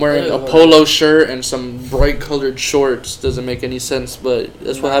okay. I'm wearing a polo shirt and some bright colored shorts. Doesn't make any sense, but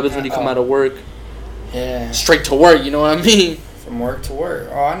that's what happens when you come out of work. Yeah. Straight to work, you know what I mean? From work to work.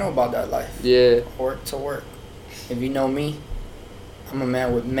 Oh, I know about that life. Yeah. Work to work. If you know me, I'm a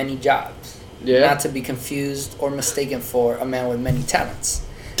man with many jobs. Yeah. Not to be confused or mistaken for a man with many talents.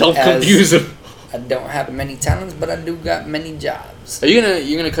 Don't confuse him. I don't have many talents, but I do got many jobs. Are you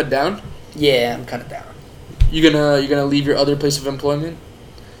gonna cut down? Yeah, I'm cutting down. You gonna leave your other place of employment?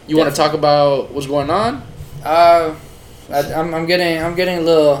 You want to talk about what's going on? I'm getting a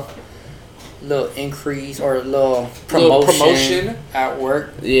little increase or a little promotion at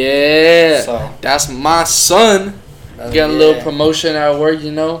work. Yeah. So that's my son. Getting a little promotion at work,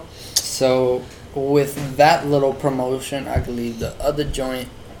 So with that little promotion, I could leave the other joint.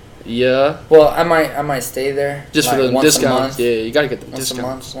 Yeah. Well, I might stay there just for the discounts. Yeah, you gotta get the Once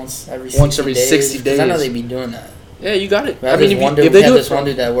discounts. a month, once every 60 days. I know they be doing that. Yeah, you got it. I mean, if they do this one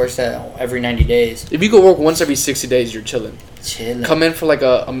dude that works at every 90 days. If you go work once every 60 days, you're chilling. Come in for like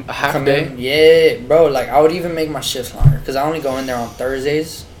a half day. Yeah, bro. Like I would even make my shifts longer because I only go in there on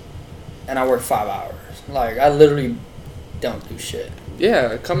Thursdays, and I work 5 hours. Like I literally don't do shit.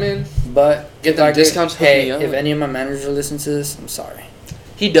 Yeah, come in. But get them discounts. Hey, if any of my managers listen to this, I'm sorry.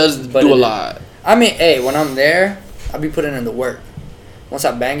 He does do a lot. I mean, hey, when I'm there, I be putting in the work. Once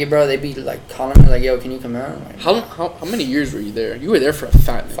I bang it, bro, they be like calling me like, "Yo, can you come out?" Like, how many years were you there? You were there for a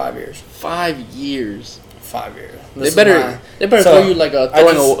fat minute. 5 years. 5 years. 5 years. They better throw you like a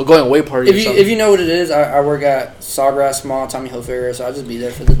going away party. If you know what it is, I work at Sawgrass Mall, Tommy Hilfiger, so I'll just be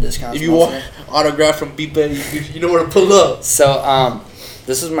there for the discounts. If you want autograph from Felipe, you know where to pull up. So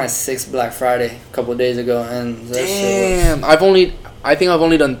this was my 6th Black Friday a couple of days ago, and that damn, I think I've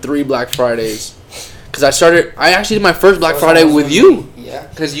only done 3 Black Fridays. Cause I actually did my first Black Friday with you. Yeah.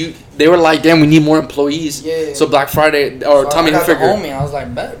 Cause they were like, damn, we need more employees. Yeah. So Black Friday or Tommy Hilfiger. Homie, I was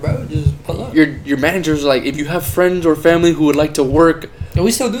like, bet, bro, just pull up. Your manager's like, if you have friends or family who would like to work. And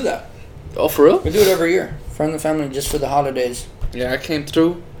we still do that. Oh, for real? We do it every year. Friends and family, just for the holidays. Yeah, I came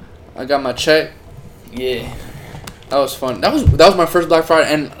through. I got my check. Yeah. That was fun. That was my first Black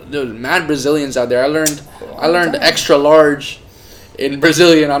Friday, and there was mad Brazilians out there. I learned extra large in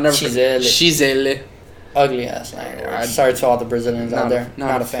Brazilian. I'll never forget. Xizele. Ugly ass language. Sorry to all the Brazilians out there.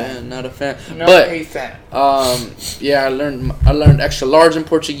 Not a fan. Not a fan. Not a fan. Yeah, I learned extra large in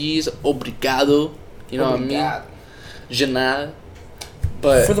Portuguese. Obrigado. You know what I mean? Janal.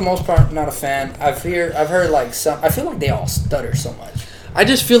 But for the most part, not a fan. I've heard like some. I feel like they all stutter so much. I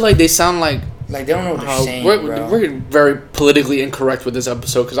just feel like they sound like they don't know what they're saying. We're very politically incorrect with this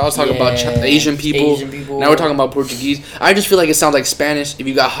episode because I was talking about Asian people. Now we're talking about Portuguese. I just feel like it sounds like Spanish if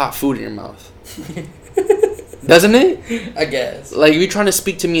you got hot food in your mouth. Doesn't it? I guess. Like, you're trying to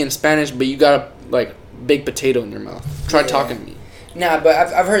speak to me in Spanish, but you got a, like, baked potato in your mouth. Try talking to me. Nah, but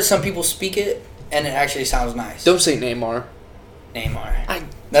I've heard some people speak it, and it actually sounds nice. Don't say Neymar.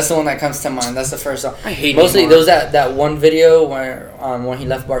 That's the one that comes to mind. That's the first song. I hate Mostly, Neymar. there was that one video where when he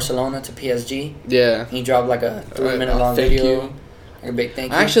left Barcelona to PSG. Yeah. He dropped, like, a 3-minute long video. Like a big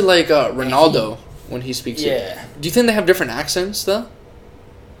thank you. I actually like Ronaldo when he speaks it. Yeah. Do you think they have different accents, though?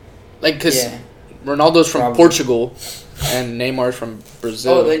 Like, because Ronaldo's from Portugal and Neymar's from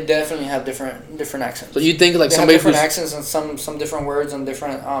Brazil. Oh, they definitely have different accents. So you think like they somebody have different accents and some different words and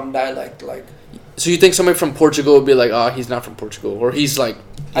different dialect like. So you think somebody from Portugal would be like, oh, he's not from Portugal, or he's like.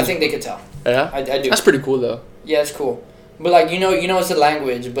 I think they could tell. Yeah, I do. That's pretty cool though. Yeah, it's cool, but like you know it's a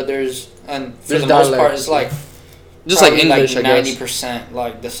language, but there's for the most part it's like. Just like English, like I guess. 90%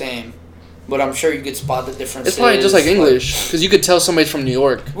 like the same. But I'm sure you could spot the differences. It's probably just like English, because you could tell somebody's from New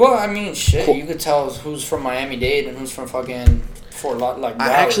York. Well, I mean, shit, you could tell who's from Miami-Dade and who's from fucking Fort Lauderdale. I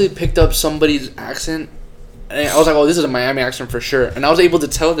actually picked up somebody's accent, and I was like, oh, this is a Miami accent for sure. And I was able to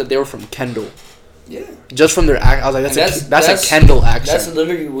tell that they were from Kendall. Yeah. Just from their accent. I was like, that's a Kendall accent. That's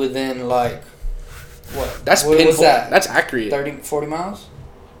literally within, like, what? That's what was that? That's accurate. 40 miles?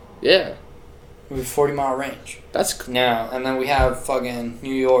 Yeah. We have 40-mile range. That's... Now, and then we have fucking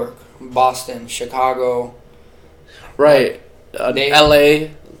New York, Boston, Chicago. Right.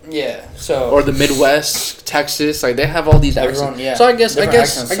 L.A. Yeah, so... Or the Midwest, Texas. Like, they have all these accents. Yeah. So I guess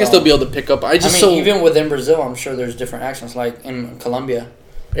they'll be able to pick up. Even within Brazil, I'm sure there's different accents. Like, in Colombia.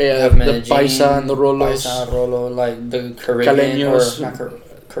 Yeah, the Paisa and the Rolos. Paisa, Rolo, like the Caribbean. Caleños. Or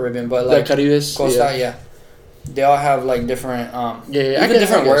not Caribbean, but like... The Caribes. Costa, yeah. They all have like different Yeah, even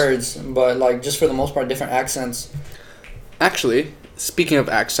different words, but like just for the most part different accents. Actually, speaking of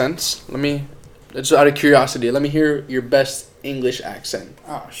accents, just out of curiosity, let me hear your best English accent.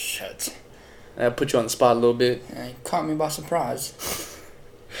 Oh shit! I put you on the spot a little bit. Yeah, you caught me by surprise.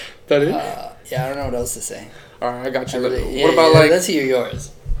 That it? Yeah, I don't know what else to say. All right, I got you. What about like? Let's hear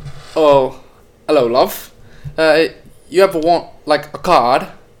yours. Oh, hello, love. You ever want like a card,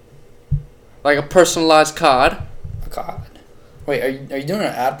 like a personalized card? A card. Wait, are you doing an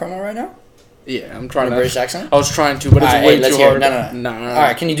ad promo right now? Yeah, I'm trying to. British accent. I was trying to, but it's way too hard. No. All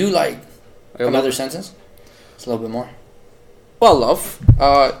right, can you do like another sentence? It's a little bit more. Well, love.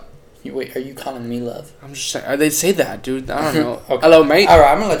 Wait, are you calling me love? I'm just saying. They say that, dude. I don't know. Okay. Hello, mate. All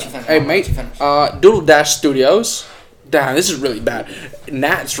right, I'm gonna let you finish. Hey, mate. Doodle Dash Studios. Damn, this is really bad.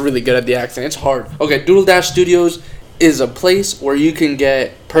 Nat's really good at the accent. It's hard. Okay, Doodle Dash Studios is a place where you can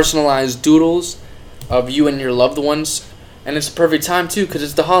get personalized doodles of you and your loved ones, and it's the perfect time too because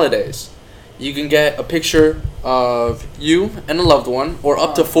it's the holidays. You can get a picture of you and a loved one, or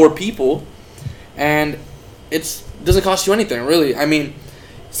up to 4 people, and it doesn't cost you anything really. I mean,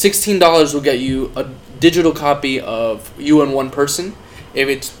 $16 will get you a digital copy of you and one person. If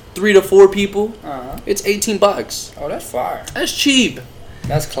it's 3 to 4 people, it's $18. Oh, that's fire. That's cheap.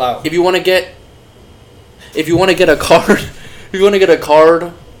 That's clout. If you want to get a card,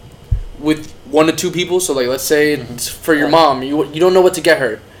 with 1 to 2 people, so like let's say it's for your mom, you don't know what to get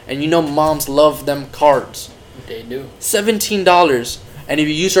her, and you know moms love them cards. They do. $17, and if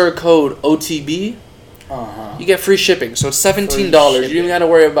you use our code OTB, you get free shipping. So it's $17. You don't even got to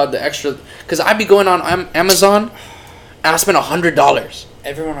worry about the extra. Because I'd be going on Amazon, and I spend $100.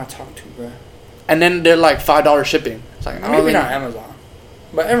 Everyone I talk to, bro. And then they're like $5 shipping. It's like maybe not Amazon,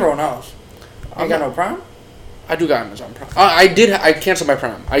 but everyone else. I got no Prime. I do got Amazon Prime. I canceled my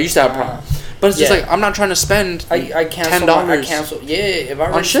Prime. I used to have Prime, but it's just like I'm not trying to spend I cancel $10. I cancel. Yeah, if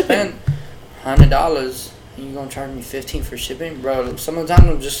I already spend $100. You gonna charge me $15 for shipping, bro? Some of the time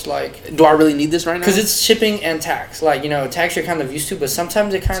I'm just like, do I really need this right now? Because it's shipping and tax. Like, tax you're kind of used to, but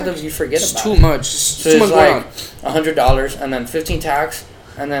sometimes you forget about. It's too much. So it's like $100 and then 15 tax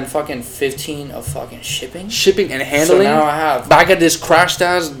and then fucking 15 of fucking shipping. Shipping and handling. So now I have. But I got this crashed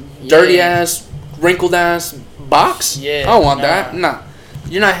ass, dirty ass, wrinkled ass box. Yeah. I don't want that. Nah,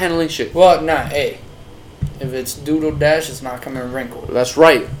 you're not handling shit. Well, nah. Hey, if it's Doodle Dash, it's not coming wrinkled. That's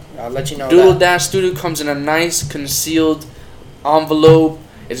right. I'll let you know. Doodle Dash Studio comes in a nice concealed envelope.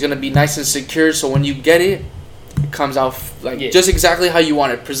 It's gonna be nice and secure, so when you get it, it comes out just exactly how you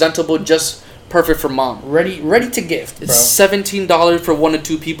want it. Presentable, just perfect for mom. Ready to gift, bro. It's $17 for 1 to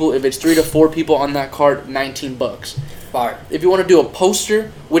 2 people. If it's 3 to 4 people on that card, $19. Fire. If you want to do a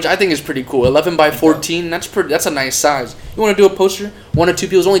poster, which I think is pretty cool, 11 by 14, that's a nice size. You want to do a poster, 1 to 2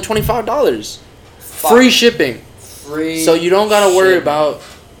 people is only $25. Free shipping. So you don't gotta worry about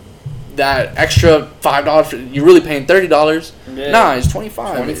that extra $5. You're really paying $30. Yeah. Nah, it's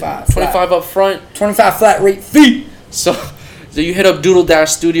 $25 up front. 25 flat rate fee. So you hit up Doodle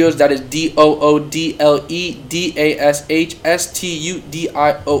Dash Studios. That is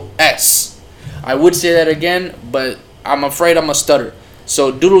DOODLEDASHSTUDIOS. I would say that again, but I'm afraid I'm a stutter.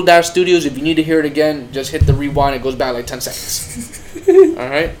 So Doodle Dash Studios. If you need to hear it again, just hit the rewind. It goes back like 10 seconds. All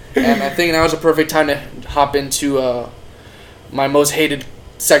right. And I think now is a perfect time to hop into my most hated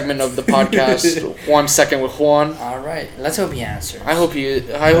segment of the podcast, 1 second with Juan. All right, let's hope he answers. I hope he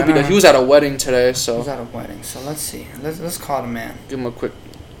does. He was at a wedding today, so. He was at a wedding, so let's see. Let's call the man. Give him a quick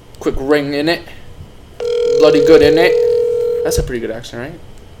ring in it. Bloody good in it. That's a pretty good accent, right?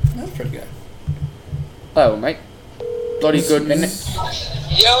 That's pretty good. Oh, mate. Bloody good in it.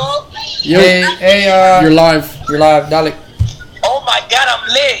 Yo. Hey. You're live. Dale. Oh my God, I'm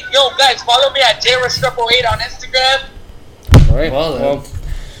lit. Yo, guys, follow me at JRush888 on Instagram. All right. Well,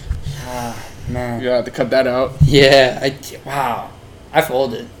 man. You have to cut that out. Yeah. Wow. I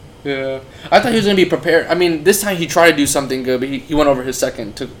folded. Yeah. I thought he was gonna be prepared. I mean, this time he tried to do something good, but he went over his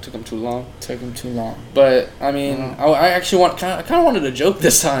second. Took him too long. But I mean, I actually kind of wanted a joke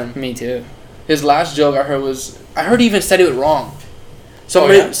this time. Me too. His last joke I heard he even said it wrong.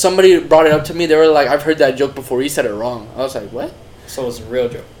 Somebody brought it up to me. They were like, I've heard that joke before. He said it wrong. I was like, what? So it's a real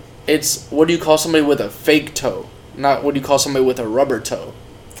joke. It's what do you call somebody with a fake toe? Not what do you call somebody with a rubber toe?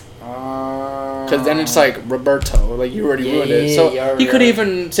 Because then it's like Roberto. Like you already ruined it. So he could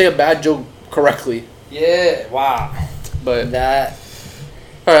even say a bad joke correctly. Yeah. Wow. But that.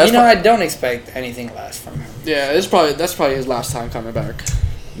 All right, I don't expect anything less from him. Yeah, that's probably his last time coming back.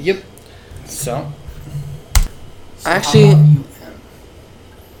 Yep. So. Actually.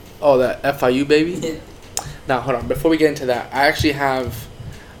 Oh, that FIU baby. Yeah. Now hold on. Before we get into that, I actually have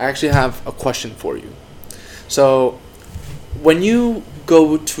a question for you. So, when you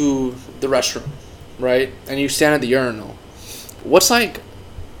go to the restroom, right, and you stand at the urinal, what's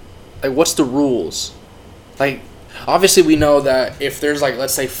what's the rules? Like, obviously we know that if there's like,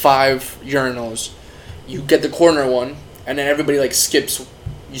 let's say 5 urinals, you get the corner one, and then everybody like skips.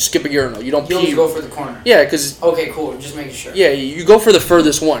 You skip a urinal. You don't pee. You go for the corner. Yeah, because... Okay, cool. Just making sure. Yeah, you go for the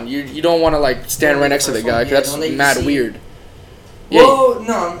furthest one. You don't want to, like, stand right next to the guy, because that's mad weird. Well,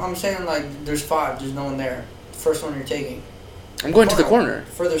 no, I'm saying, like, there's 5. There's no one there. The first one you're taking. I'm going to the corner.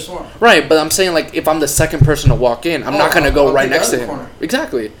 Furthest one. Right, but I'm saying, like, if I'm the second person to walk in, I'm not going to go right next to him. Corner.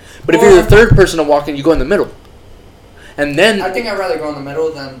 Exactly. But if you're the third person to walk in, you go in the middle. And then... I think I'd rather go in the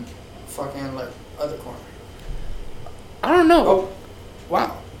middle than fucking, like, other corner. I don't know. Oh,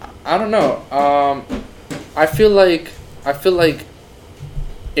 wow. I don't know. I feel like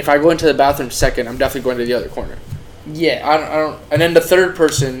if I go into the bathroom second, I'm definitely going to the other corner. Yeah. I don't. And then the third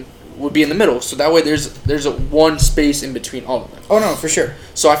person would be in the middle, so that way there's a one space in between all of them. Oh no, for sure.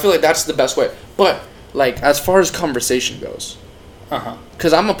 So I feel like that's the best way. But like as far as conversation goes,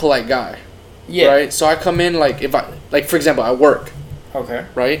 because I'm a polite guy. Yeah. Right. So I come in like if I like for example I work. Okay.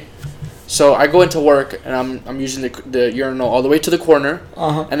 Right. So I go into work and I'm using the urinal all the way to the corner,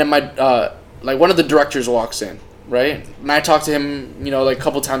 and then my like one of the directors walks in, right? And I talk to him, like a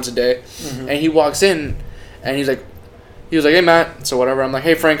couple times a day, and he walks in, and he was like, hey Matt, so whatever. I'm like,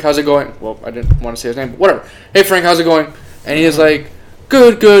 hey Frank, how's it going? Well, I didn't want to say his name, but whatever. Hey Frank, how's it going? And he was like,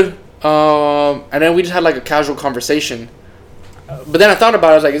 good. And then we just had like a casual conversation, but then I thought about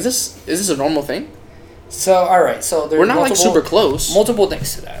it. I was like, is this a normal thing? So all right, so we're not like super close. Multiple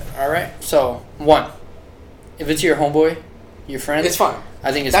things to that. All right, so 1, if it's your homeboy, your friend, it's fine.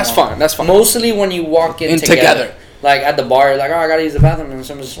 I think that's fine. That's fine. Mostly when you walk in together, like at the bar, you're like, oh, I gotta use the bathroom, and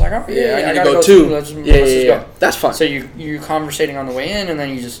someone's just like, oh yeah, I gotta go too. Let's just go. That's fine. So you're conversating on the way in, and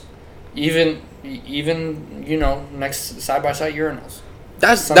then you just even next side by side urinals.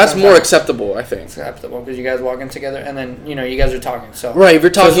 That's more acceptable, I think. Acceptable because you guys walk in together, and then you guys are talking. So right, if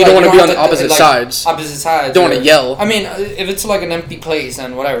you're talking, you don't want to be on the opposite sides. Opposite sides. Don't want to yell. I mean, if it's like an empty place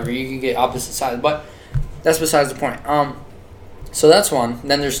and whatever, you can get opposite sides. But that's besides the point. So that's 1.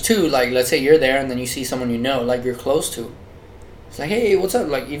 Then there's 2. Like let's say you're there, and then you see someone like you're close to. It's like, hey, what's up?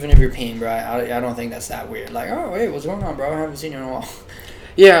 Like even if you're peeing, bro, I don't think that's that weird. Like, oh, hey, what's going on, bro? I haven't seen you in a while.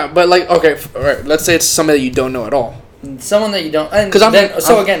 Yeah, but like, okay, all right. Let's say it's somebody that you don't know at all. Someone that you don't,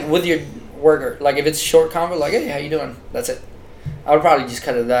 again with your worker, like if it's short convo, like hey, how you doing? That's it. I would probably just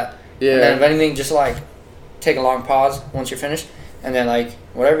cut it at that. Yeah. And then if anything, just like take a long pause once you're finished, and then like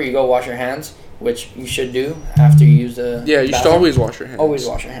whatever you go wash your hands, which you should do after you use the. Yeah, you should always wash your hands. Always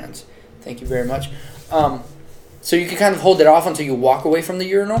wash your hands. Thank you very much. So you can kind of hold it off until you walk away from the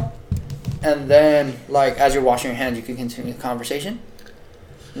urinal, and then like as you're washing your hands, you can continue the conversation.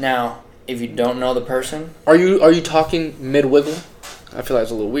 Now. If you don't know the person, are you talking mid wiggle? I feel like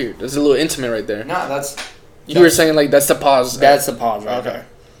it's a little weird. It's a little intimate right there. No, that's. You were saying like that's the pause. That's the pause. Right okay.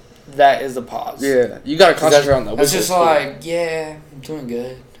 That is the pause. Yeah, you gotta concentrate on that. It's just like I'm doing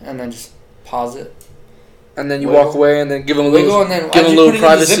good, and then just pause it. And then you walk away, and then give him a little wiggle, and then give him a little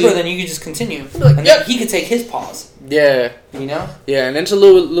privacy. The zipper, then you can just continue. Like, and then he could take his pause. Yeah. Yeah, and it's a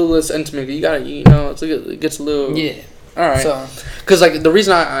little less intimate. You gotta it gets a little. Yeah. All right. So, because like the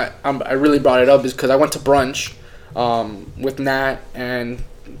reason I really brought it up is because I went to brunch, with Nat and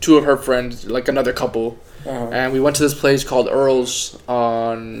 2 of her friends, like another couple, and we went to this place called Earl's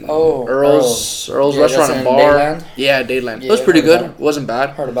on Earl's restaurant and bar. Dayland? Yeah, Dayland. It was pretty good. It wasn't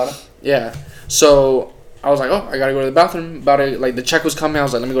bad. Heard about it. Yeah. So I was like, oh, I gotta go to the bathroom. Like the check was coming. I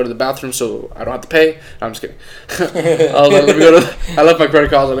was like, let me go to the bathroom so I don't have to pay. No, I'm just kidding. I was like, let me go to. I left my credit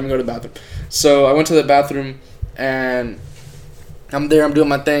card. I was like, let me go to the bathroom. So I went to the bathroom. And I'm there, I'm doing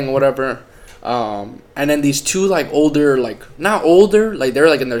my thing or whatever. And then these 2 like older, like not older, like they're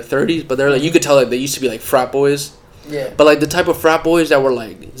like in their 30s, but they're like you could tell that they used to be like frat boys. Yeah. But like the type of frat boys that were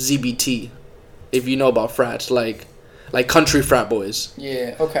like ZBT, if you know about frats, like country frat boys.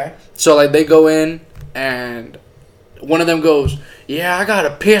 Yeah. Okay. So like they go in and one of them goes, "Yeah, I got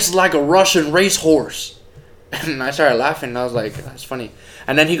a piss like a Russian racehorse," and I started laughing. And I was like, "That's funny."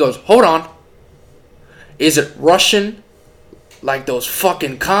 And then he goes, "Hold on. Is it Russian like those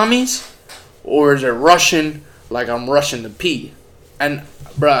fucking commies? Or is it Russian like I'm Russian to pee?" And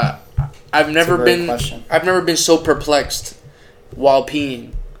bruh, I've never been so perplexed while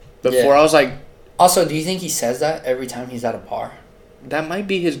peeing before. Yeah. I was like, also, do you think he says that every time he's at a bar? That might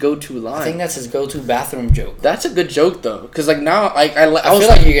be his go-to line. I think that's his go-to bathroom joke. That's a good joke though, because like now I feel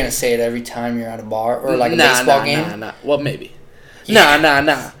like you're gonna say it every time you're at a bar or like a baseball game. Nah. Well, maybe. Yeah.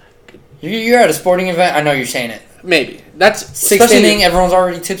 Nah. You're at a sporting event. I know you're saying it. Maybe that's 6th inning. Everyone's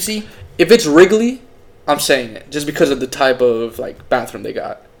already tipsy. If it's Wrigley, I'm saying it just because of the type of like bathroom they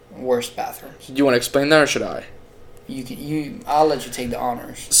got. Worst bathrooms. Do you want to explain that or should I? I'll let you take the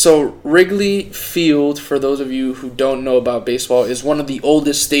honors. So Wrigley Field, for those of you who don't know about baseball, is one of the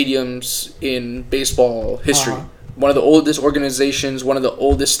oldest stadiums in baseball history. One of the oldest organizations, one of the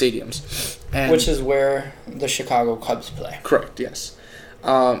oldest stadiums. And which is where the Chicago Cubs play. Correct, yes.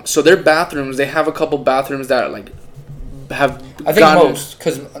 So their bathrooms, they have a couple bathrooms that like have. I think most,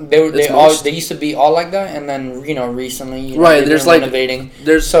 because they used to be all like that, and then recently there's like renovating.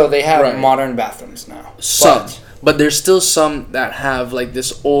 So they have modern bathrooms now. But there's still some that have like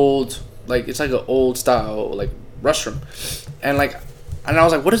this old, like it's like an old style like restroom, and I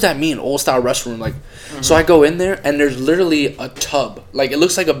was like, what does that mean, old style restroom? Like, so I go in there and there's literally a tub, like it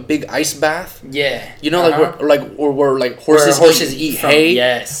looks like a big ice bath. Yeah, like where horses eat hay.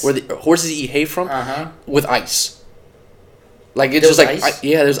 Yes, where the horses eat hay from with ice. Like it's just like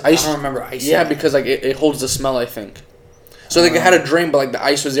there's ice. I don't remember ice. Yeah, because like it holds the smell, I think. So like it had a drain, but like the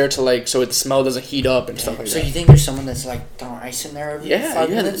ice was there to like so the smell doesn't heat up and stuff like that. So you think there's someone that's like throwing ice in there every 5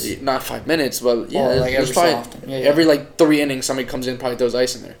 minutes? Not 5 minutes, but like there's every probably so often. every like 3 innings somebody comes in probably throws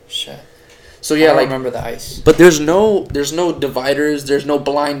ice in there. Shit. So yeah, I don't remember the ice. But there's no dividers, there's no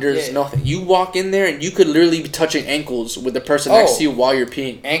blinders, nothing. You walk in there and you could literally be touching ankles with the person next to you while you're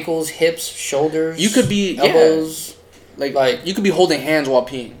peeing. Ankles, hips, shoulders. You could be elbows. Like you could be holding hands while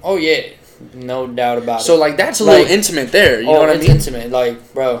peeing. Oh yeah. No doubt about it. So, like, that's a little intimate there. You know what I mean? It's intimate.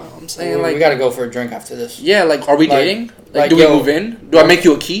 Like, bro, I'm saying, we gotta go for a drink after this. Yeah, like, are we dating? Like, do we move in? Do I make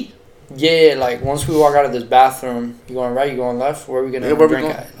you a key? Yeah, like, once we walk out of this bathroom, you going right, you going left? Where are we gonna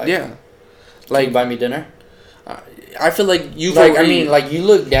drink at? Like, yeah. Like, you buy me dinner? I feel like you you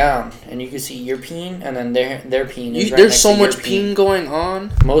look down, and you can see you're peeing, and then their peeing is right there's next so to much your peeing going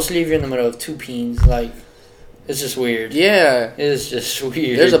on. Mostly if you're in the middle of two peens, like... It's just weird. Yeah. It's just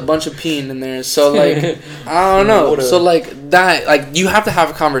weird. There's a bunch of peeing in there. So, like, I don't know. So, like, that, like, you have to have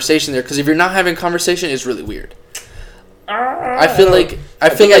a conversation there. Because if you're not having a conversation, it's really weird. I feel like I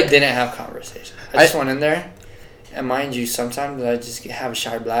didn't have conversation. I just went in there. And mind you, sometimes I just have a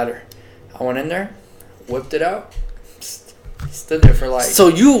shy bladder. I went in there, whipped it out, stood there for like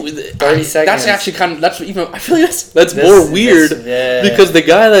 30 seconds. That's actually I feel like that's more weird because the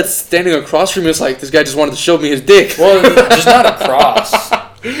guy that's standing across from me is like, this guy just wanted to show me his dick. Well, just not across.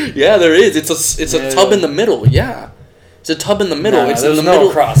 Yeah, there is. It's a tub in the middle. Yeah, it's a tub in the middle. It's in the middle.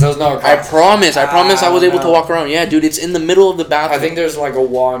 There was no across. I promise I was able to walk around. Yeah, dude, it's in the middle of the bathroom. I think there's like a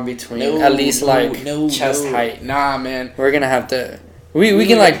wall in between. At least chest height. Nah, man. We're gonna have to. We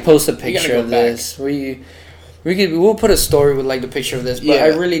can like post a picture of this. We'll put a story with like the picture of this, but I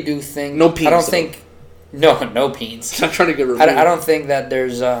really do think no peens. I don't think no peens. I'm trying to get removed. I don't think that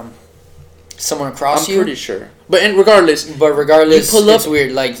there's someone across you. I'm pretty sure. But regardless, you pull up, it's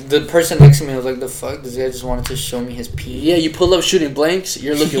weird. Like the person next to me was like, "The fuck, this guy just wanted to show me his pee." Yeah, you pull up shooting blanks.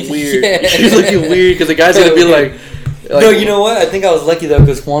 You're looking weird. You're looking weird because the guy's gonna be like. No, you know what? I think I was lucky though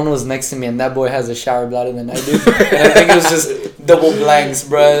because Juan was next to me and that boy has a shower bladder than I do. And I think it was just double blanks,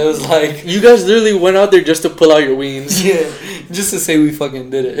 bro. It was like you guys literally went out there just to pull out your weens. Yeah, just to say we fucking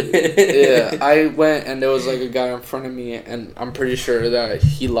did it. Yeah, I went and there was like a guy in front of me and I'm pretty sure that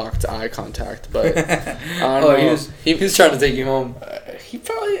he locked eye contact, but I don't know. He was trying to take you home. He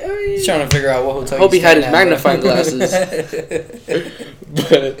probably he's trying to figure out what hotel. I hope he had his magnifying glasses.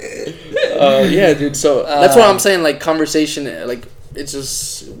 But yeah, dude. So that's what I'm saying. Like conversation, like it's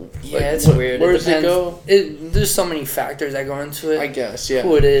just it's weird. Where does it go? There's so many factors that go into it. I guess, yeah.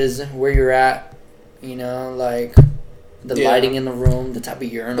 Who it is, where you're at, like the lighting in the room, the type of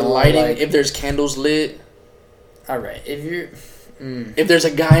urinal, the lighting. Like, if there's candles lit. All right. If there's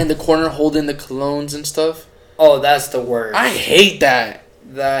a guy in the corner holding the colognes and stuff. Oh, that's the worst. I hate that.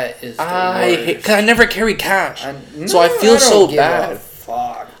 That is the worst. Because I never carry cash. So I feel so bad.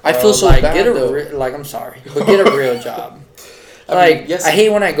 Fuck. I feel so bad, I'm sorry. But get a real job. I hate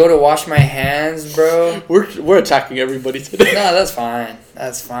when I go to wash my hands, bro. We're attacking everybody today. No, that's fine.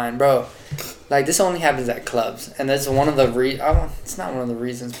 That's fine, bro. Like, this only happens at clubs. And that's one of the it's not one of the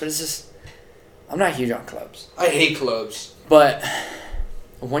reasons, but it's just... I'm not huge on clubs. I hate clubs. But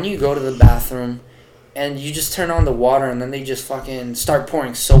when you go to the bathroom... And you just turn on the water, and then they just fucking start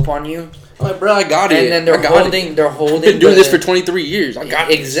pouring soap on you. I'm like, bro, I got it. And then they're holding. I've been doing this for 23 years. I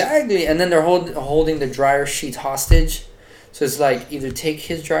got it. Exactly. And then they're holding the dryer sheets hostage. So it's like either take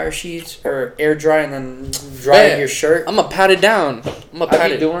his dryer sheets or air dry and then dry your shirt. I'm gonna pat it down. I've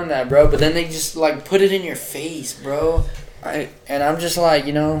been doing that, bro. But then they just like put it in your face, bro. And I'm just like,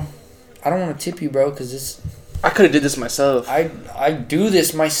 I don't want to tip you, bro, because it's. I could have did this myself. I do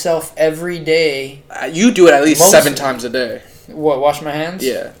this myself every day. You do it at least 7 times a day. What, wash my hands?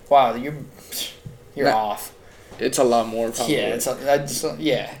 Yeah. Wow, you're off. It's a lot more. Probably.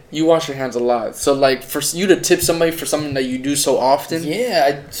 Yeah, You wash your hands a lot, so like for you to tip somebody for something that you do so often.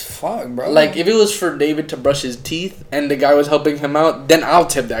 Yeah, fuck, bro. Like if it was for David to brush his teeth and the guy was helping him out, then I'll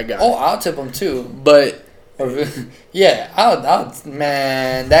tip that guy. Oh, I'll tip him too. But yeah, I'll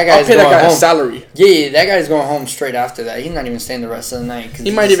man, that guy's I'll pay going that guy home. a salary. Yeah, that guy's going home straight after that. He's not even staying the rest of the night. He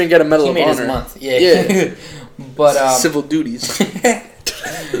might even get a medal of honor. He made his month. Yeah. But civil duties.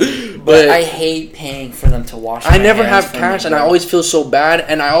 But I hate paying for them to wash. I never have cash, and I always feel so bad,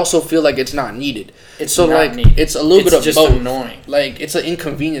 and I also feel like it's not needed. It's so not like needed. it's a little bit of just both. Annoying. Like it's an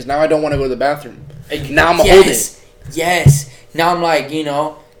inconvenience. Now I don't want to go to the bathroom. Now I'm gonna hold it. Yes. Now I'm like,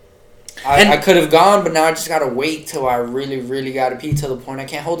 I could have gone, but now I just gotta wait till I really, really gotta pee till the point I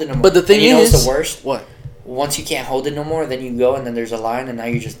can't hold it no more. But the thing and you know what's the worst? What? Once you can't hold it no more, then you go and then there's a line and now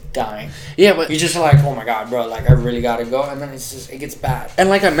you're just dying. Yeah, but you're just like, oh my god, bro, like I really gotta go, and then it gets bad. And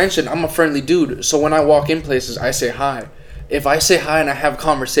like I mentioned, I'm a friendly dude, so when I walk in places, I say hi. If I say hi and I have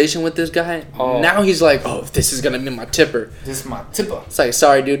conversation with this guy, now he's like, oh, this is gonna be my tipper. This is my tipper. It's like,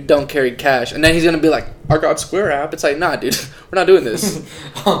 sorry, dude, don't carry cash. And then he's gonna be like, I got Square app. It's like, nah, dude, we're not doing this.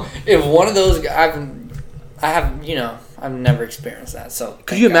 If one of those guys, I've never experienced that. So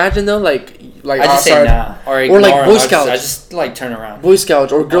could you imagine though, like I just say nah, or like Boy Scouts. I just like turn around. Boy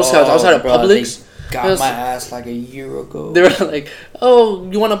Scouts or Girl Scouts outside of Publix. Got my ass like a year ago. They were like, "Oh,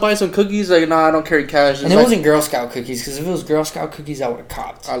 you want to buy some cookies?" Like, nah, I don't carry cash. And it wasn't Girl Scout cookies, because if it was Girl Scout cookies, I would have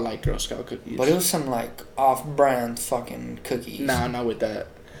copped. I like Girl Scout cookies, but it was some like off-brand fucking cookies. Nah, not with that.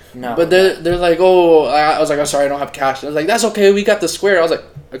 No. But they're like, oh, I was like, I'm sorry, I don't have cash. And I was like, that's okay, we got the Square. I was like,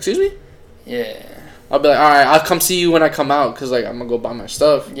 excuse me? Yeah. I'll be like, all right, I'll come see you when I come out, because like I'm gonna go buy my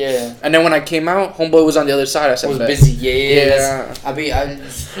stuff. Yeah. And then when I came out, homeboy was on the other side. I said, was busy. Yeah.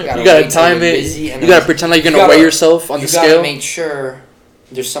 You gotta time it. You gotta pretend like you're gonna weigh yourself on the scale. You gotta make sure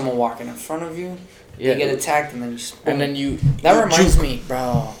there's someone walking in front of you. Yeah. You get attacked, and then you. And then you. That reminds me,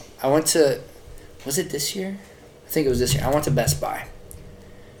 bro. I went to. Was it this year? I think it was this year. I went to Best Buy.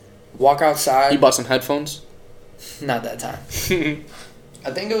 Walk outside. You bought some headphones? Not that time.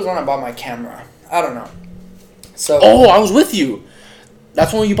 I think it was when I bought my camera. I don't know. So. Oh, I was with you.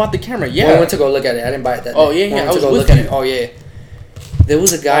 That's when you bought the camera. Yeah. Well, I went to go look at it. I didn't buy it that day. Oh yeah. I was to go look at it. Oh yeah. There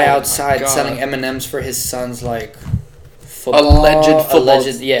was a guy outside selling M&Ms for his son's like football. Alleged football.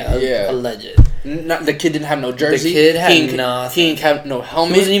 Alleged. Not, the kid didn't have no jersey. The kid had nothing. He didn't have no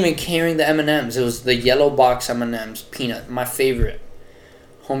helmet. He wasn't even carrying the M&Ms. It was the yellow box M&Ms, peanut, my favorite.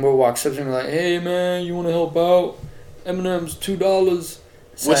 Homeboy walks up to me like, "Hey man, you want to help out? M&M's $2."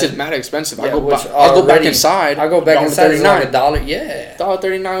 Which is mad expensive. Yeah, I'll go back inside. I'll go back inside. It's like $1. Yeah.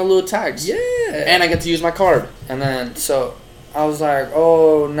 $1.39 a little tax. Yeah. And I get to use my card. And then so I was like,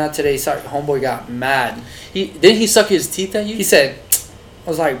 "Oh, not today." Sorry. Homeboy got mad. Didn't he suck his teeth at you? He said, "I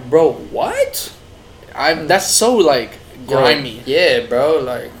was like, bro, what? That's so like grimy." Yeah, bro.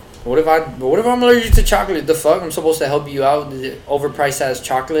 Like, what if I'm allergic to chocolate? The fuck? I'm supposed to help you out. Overpriced ass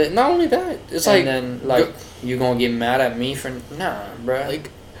chocolate. Not only that, it's and then like you gonna get mad at me for bro. Like,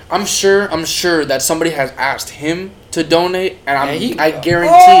 I'm sure that somebody has asked him to donate, and I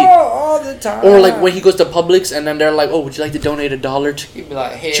guarantee all the time. Or like when he goes to Publix, and then they're like, "Oh, would you like to donate $1 to he'd be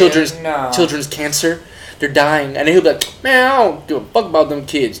like, hey, children's cancer? They're dying," and he'll be like, "Man, I don't give a fuck about them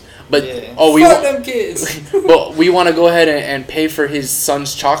kids." But fuck them kids. But we want to go ahead and pay for his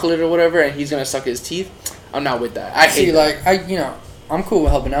son's chocolate or whatever, and he's gonna suck his teeth. I'm not with that. I hate that. Like I'm cool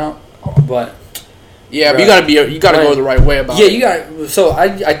with helping out, but. Yeah, but you gotta go the right way about it. Yeah, you got. So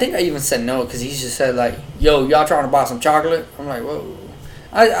I think I even said no, because he just said like, "Yo, y'all trying to buy some chocolate?" I'm like, "Whoa."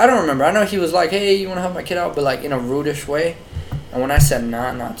 I don't remember. I know he was like, "Hey, you want to help my kid out?" But like in a rudish way. And when I said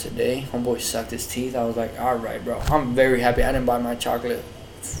nah, not today, homeboy sucked his teeth. I was like, "All right, bro. I'm very happy I didn't buy my chocolate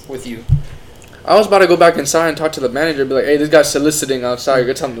with you." I was about to go back inside and talk to the manager, be like, "Hey, this guy's soliciting outside.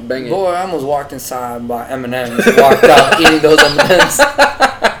 Go tell him to bang it." Boy, I almost walked inside by M&M's. Walked out eating those M&M's.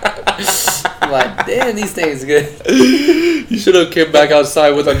 Like, damn, these things good. You should have came back outside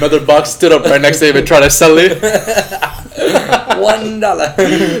with another box, stood up right next to him and tried to sell it.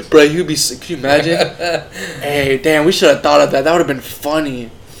 $1. Bro, could you imagine? Hey, damn, we should have thought of that. That would have been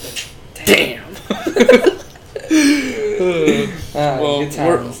funny. Damn. Well,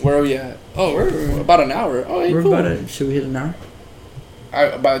 where are we at? Oh, we're about an hour. Oh, hey, cool. Should we hit an hour?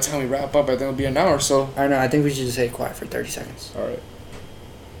 By the time we wrap up, I think it'll be an hour or so. I know. I think we should just stay quiet for 30 seconds. All right.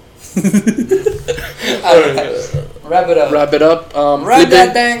 Wrap it up. Wrap it up. Wrap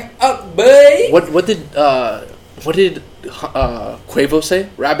that thing up, boy. What did Quavo say?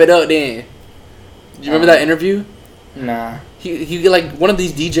 Wrap it up, then. Do you remember that interview? Nah. he like one of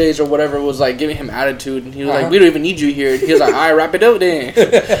these DJs or whatever was like giving him attitude, and he was like, "We don't even need you here." And he was like, "All right, wrap it up then."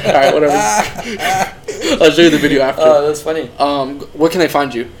 All right, whatever. I'll show you the video after. Oh, that's funny. Where can they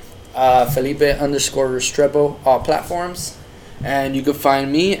find you? Felipe_Restrepo, all platforms. And you can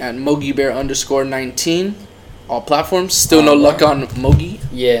find me at MogiBear_19, all platforms. Still no luck on Mogi.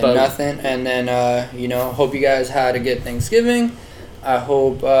 Yeah, nothing. And then hope you guys had a good Thanksgiving. I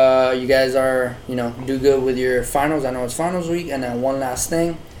hope you guys are, do good with your finals. I know it's finals week. And then one last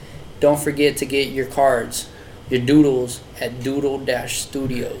thing. Don't forget to get your cards, your doodles at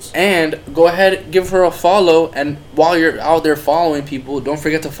Doodle-Studios. And go ahead, give her a follow. And while you're out there following people, don't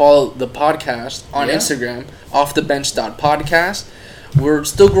forget to follow the podcast on Instagram, offthebench.podcast. We're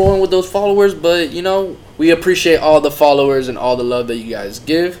still growing with those followers, but, we appreciate all the followers and all the love that you guys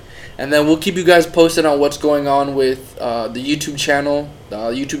give. And then we'll keep you guys posted on what's going on with the YouTube channel.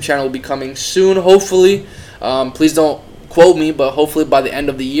 The YouTube channel will be coming soon, hopefully. Please don't quote me, but hopefully by the end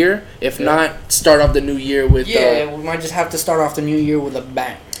of the year. If not, start off the new year with... we might just have to start off the new year with a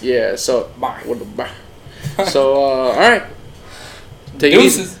bang. Yeah, so... Bang. With a bang. So, all right. Take it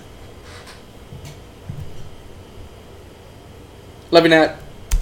easy. Love you, Nat.